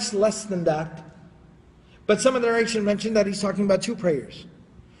says much less than that. But some of the narration mentioned that he's talking about 2 prayers.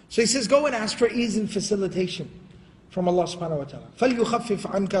 So he says, go and ask for ease and facilitation from Allah subhanahu wa ta'ala. فَلْيُخَفِّفْ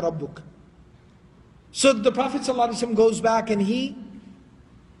عَنْكَ رَبُّكَ. So the Prophet ﷺ goes back and he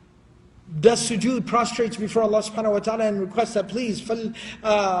does sujood, prostrates before Allah subhanahu wa ta'ala and requests that please,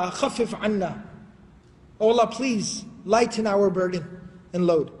 خَفِّفْ عَنَّا. Oh Allah, please lighten our burden and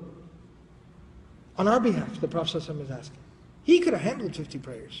load. On our behalf, the Prophet ﷺ is asking. He could have handled 50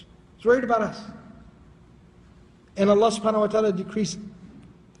 prayers. He's worried about us. And Allah subhanahu wa ta'ala decreases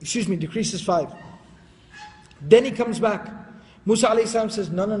 5. Then he comes back. Musa alayhi salam says,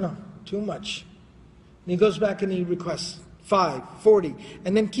 no, too much. And he goes back and he requests 5, 40,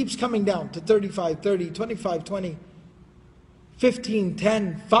 and then keeps coming down to 35, 30, 25, 20, 15,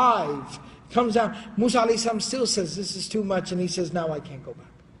 10, 5. Comes down. Musa alayhi salam still says, this is too much, and he says, now I can't go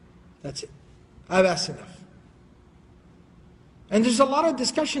back. That's it. I've asked enough. And there's a lot of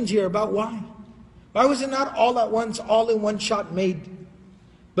discussions here about why. Why was it not all at once, all in one shot made?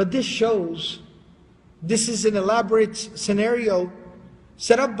 But this shows, this is an elaborate scenario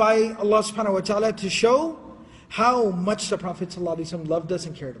set up by Allah subhanahu wa ta'ala to show how much the Prophet ﷺ loved us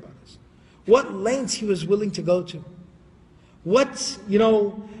and cared about us. What lengths he was willing to go to. What,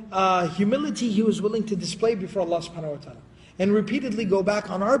 humility he was willing to display before Allah subhanahu wa ta'ala. And repeatedly go back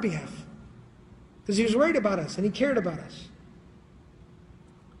on our behalf. Because he was worried about us and he cared about us.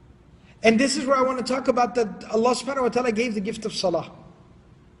 And this is where I want to talk about that Allah subhanahu wa ta'ala gave the gift of salah.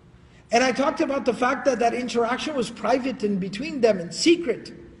 And I talked about the fact that that interaction was private and between them and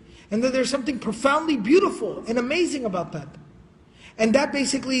secret. And that there's something profoundly beautiful and amazing about that. And that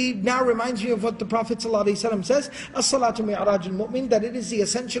basically now reminds me of what the Prophet ﷺ says, As-salatu mi'raj al-mu'min, that it is the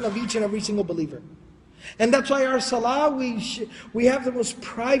ascension of each and every single believer. And that's why our salah, we have the most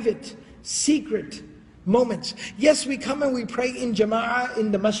private, secret moments. Yes, we come and we pray in jama'ah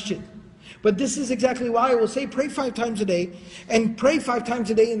in the masjid. But this is exactly why I will say pray 5 times a day, and pray 5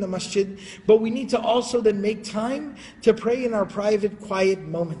 times a day in the masjid, but we need to also then make time to pray in our private, quiet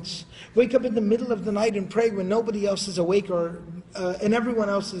moments. Wake up in the middle of the night and pray when nobody else is awake and everyone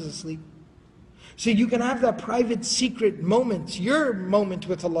else is asleep. So you can have that private, secret moment, your moment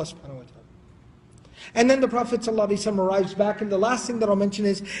with Allah subhanahu wa ta'ala. And then the Prophet ﷺ arrives back, and the last thing that I'll mention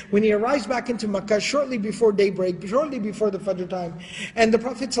is, when he arrives back into Makkah, shortly before daybreak, shortly before the Fajr time, and the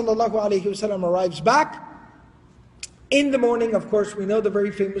Prophet ﷺ arrives back, in the morning, of course, we know the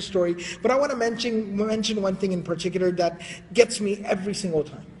very famous story, but I want to mention one thing in particular that gets me every single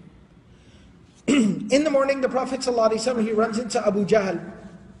time. In the morning, the Prophet ﷺ, he runs into Abu Jahl.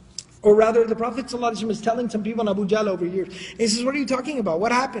 Or rather, the Prophet ﷺ is telling some people on Abu Jahl over here. He says, what are you talking about?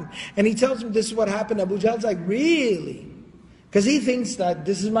 What happened? And he tells them this is what happened. Abu Jahl's like, really? Because he thinks that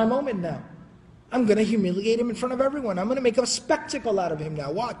this is my moment now. I'm going to humiliate him in front of everyone. I'm going to make a spectacle out of him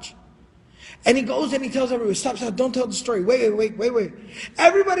now. Watch. And he goes and he tells everyone, stop, don't tell the story. Wait.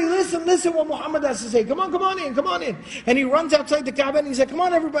 Everybody listen what Muhammad has to say. Come on in. And he runs outside the Kaaba and he said, come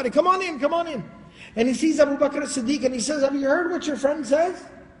on everybody, come on in. And he sees Abu Bakr as-Siddiq and he says, have you heard what your friend says?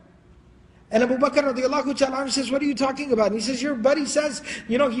 And Abu Bakr radiallahu ta'ala says, what are you talking about? And he says, your buddy says,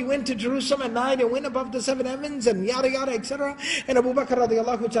 he went to Jerusalem at night and went above the 7 heavens and yada yada, etc. And Abu Bakr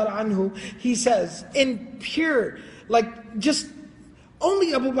radiallahu ta'ala anhu, he says, in pure, just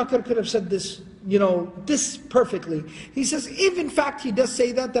only Abu Bakr could have said this, this perfectly. He says, if in fact he does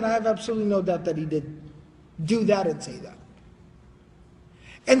say that, then I have absolutely no doubt that he did do that and say that.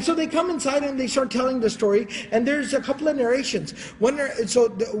 And so they come inside and they start telling the story, and there's a couple of narrations.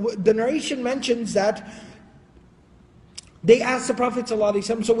 The narration mentions that they asked the Prophet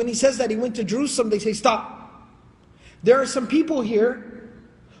ﷺ, so when he says that he went to Jerusalem, they say, stop. There are some people here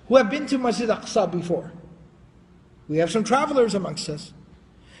who have been to Masjid Aqsa before. We have some travelers amongst us.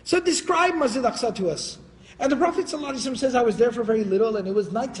 So describe Masjid Aqsa to us. And the Prophet ﷺ says, I was there for very little and it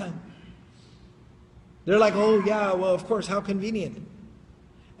was nighttime. They're like, oh yeah, well of course, how convenient.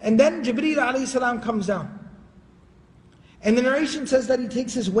 And then Jibreel alayhi salam comes down. And the narration says that he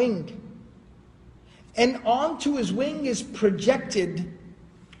takes his wing. And onto his wing is projected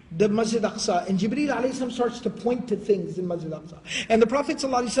the Masjid Aqsa, and Jibreel alayhi salam starts to point to things in Masjid Aqsa. And the Prophet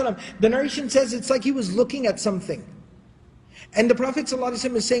ﷺ, the narration says it's like he was looking at something. And the Prophet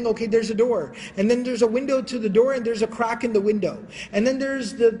ﷺ is saying, okay, there's a door. And then there's a window to the door, and there's a crack in the window. And then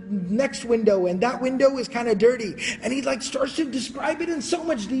there's the next window, and that window is kind of dirty. And he like starts to describe it in so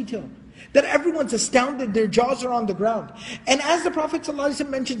much detail that everyone's astounded, their jaws are on the ground. And as the Prophet ﷺ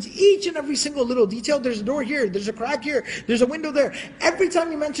mentions each and every single little detail, there's a door here, there's a crack here, there's a window there. Every time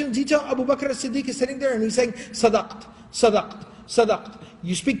he mentions detail, Abu Bakr as-Siddiq is sitting there and he's saying, Sadaqt, Sadaqt, Sadaqt.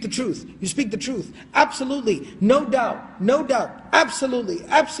 You speak the truth, you speak the truth. Absolutely, no doubt, absolutely,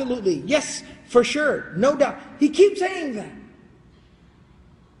 absolutely, yes, for sure, no doubt. He keeps saying that.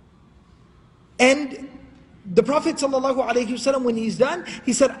 And the Prophet ﷺ, when he's done,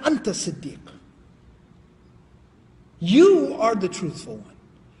 he said, Anta Siddiq. You are the truthful one.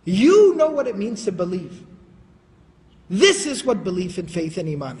 You know what it means to believe. This is what belief in faith and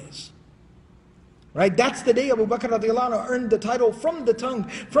iman is. Right? That's the day Abu Bakr radiallahu anhu earned the title from the tongue,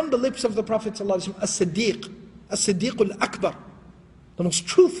 from the lips of the Prophet ﷺ, As-Siddiq, As-Siddiq al-Akbar, the most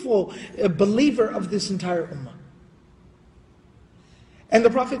truthful believer of this entire ummah. And the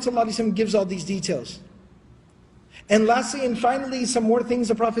Prophet ﷺ gives all these details. And lastly and finally, some more things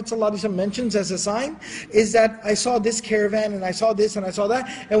the Prophet ﷺ mentions as a sign is that I saw this caravan and I saw this and I saw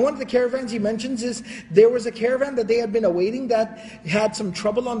that. And one of the caravans he mentions is there was a caravan that they had been awaiting that had some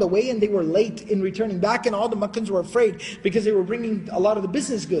trouble on the way and they were late in returning back, and all the Meccans were afraid because they were bringing a lot of the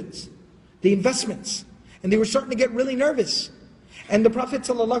business goods, the investments, and they were starting to get really nervous. And the Prophet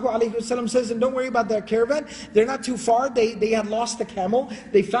ﷺ says, and don't worry about their caravan, they're not too far, they had lost a camel,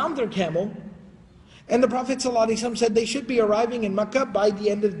 they found their camel. And the Prophet ﷺ said they should be arriving in Mecca by the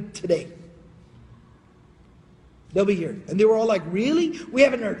end of today. They'll be here. And they were all like, really? We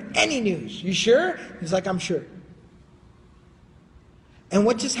haven't heard any news. You sure? He's like, I'm sure. And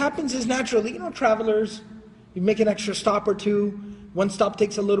what just happens is naturally, travelers, you make an extra stop or two, one stop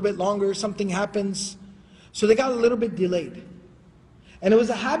takes a little bit longer, something happens. So they got a little bit delayed. And it was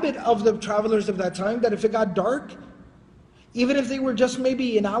a habit of the travelers of that time that if it got dark, even if they were just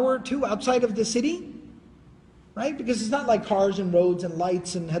maybe an hour or two outside of the city, right? Because it's not like cars and roads and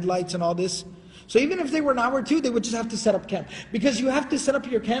lights and headlights and all this. So even if they were an hour or two, they would just have to set up camp. Because you have to set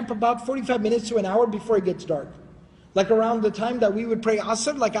up your camp about 45 minutes to an hour before it gets dark. Like around the time that we would pray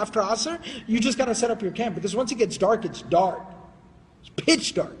Asr, like after Asr, you just got to set up your camp. Because once it gets dark, it's dark. It's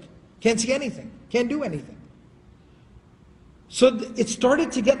pitch dark. Can't see anything. Can't do anything. So it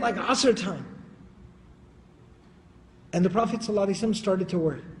started to get like Asr time. And the Prophet ﷺ started to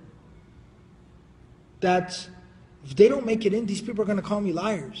worry that if they don't make it in, these people are going to call me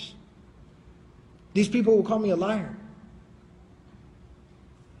liars. These people will call me a liar.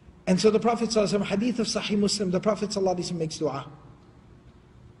 And so the Prophet ﷺ, hadith of Sahih Muslim, the Prophet ﷺ makes dua.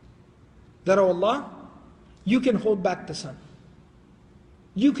 That, oh Allah, you can hold back the sun.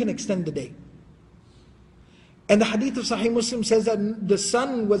 You can extend the day. And the hadith of Sahih Muslim says that the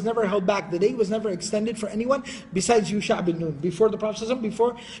sun was never held back, the day was never extended for anyone besides Yusha bin Nun. Before the Prophet,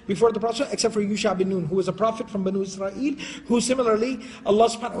 before the Prophet, except for Yusha bin Nun, who was a prophet from Banu Israel, who similarly, Allah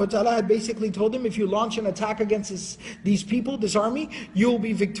subhanahu wa ta'ala had basically told him, if you launch an attack against these people, this army, you'll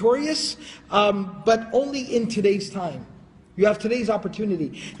be victorious, but only in today's time. You have today's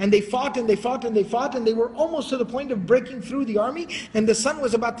opportunity. And they fought and they fought and they fought, and they were almost to the point of breaking through the army, and the sun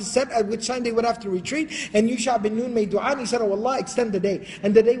was about to set, at which time they would have to retreat. And Yusha bin Nun made dua and he said, oh Allah, extend the day.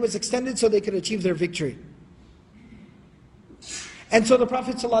 And the day was extended so they could achieve their victory. And so the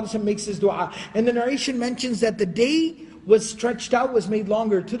Prophet ﷺ makes this dua. And the narration mentions that the day was stretched out, was made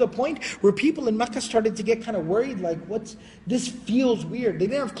longer, to the point where people in Mecca started to get kind of worried, like, this feels weird. They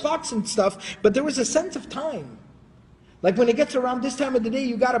didn't have clocks and stuff, but there was a sense of time. Like when it gets around this time of the day,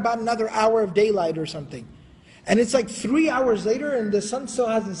 you got about another hour of daylight or something. And it's like 3 hours later and the sun still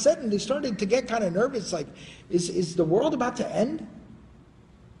hasn't set, and they started to get kind of nervous, like, is the world about to end?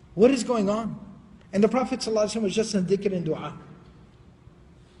 What is going on? And the Prophet ﷺ was just in dhikr and dua.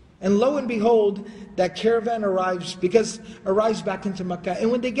 And lo and behold, that caravan arrives back into Mecca.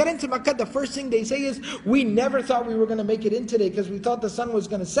 And when they get into Mecca, the first thing they say is, we never thought we were going to make it in today because we thought the sun was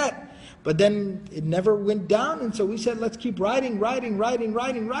going to set. But then it never went down, and so we said, let's keep riding,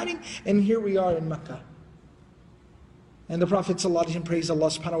 and here we are in Mecca. And the Prophet ﷺ praised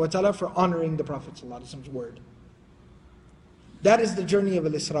Allah subhanahu wa ta'ala for honoring the Prophet ﷺ's word. That is the journey of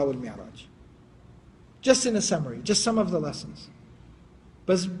Al-Isra wal-Miraj. Just in a summary, just some of the lessons.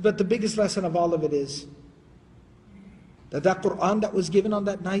 But the biggest lesson of all of it is that Qur'an that was given on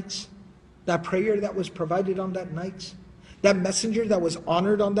that night, that prayer that was provided on that night, that messenger that was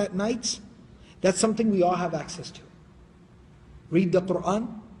honored on that night, that's something we all have access to. Read the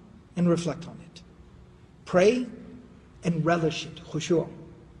Qur'an, and reflect on it. Pray and relish it, khushu'.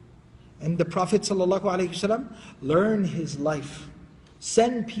 And the Prophet ﷺ, learn his life.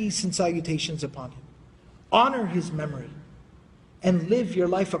 Send peace and salutations upon him. Honor his memory. And live your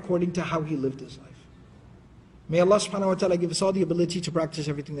life according to how he lived his life. May Allah subhanahu wa ta'ala give us all the ability to practice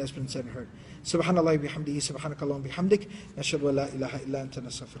everything that's been said and heard. Subhanallah bihamdihi, subhanakallahum bihamdik, nashhadu an la ilaha illa anta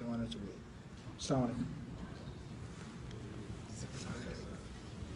nastaghfiruka wa natubu ilayk. Assalamu alaikum.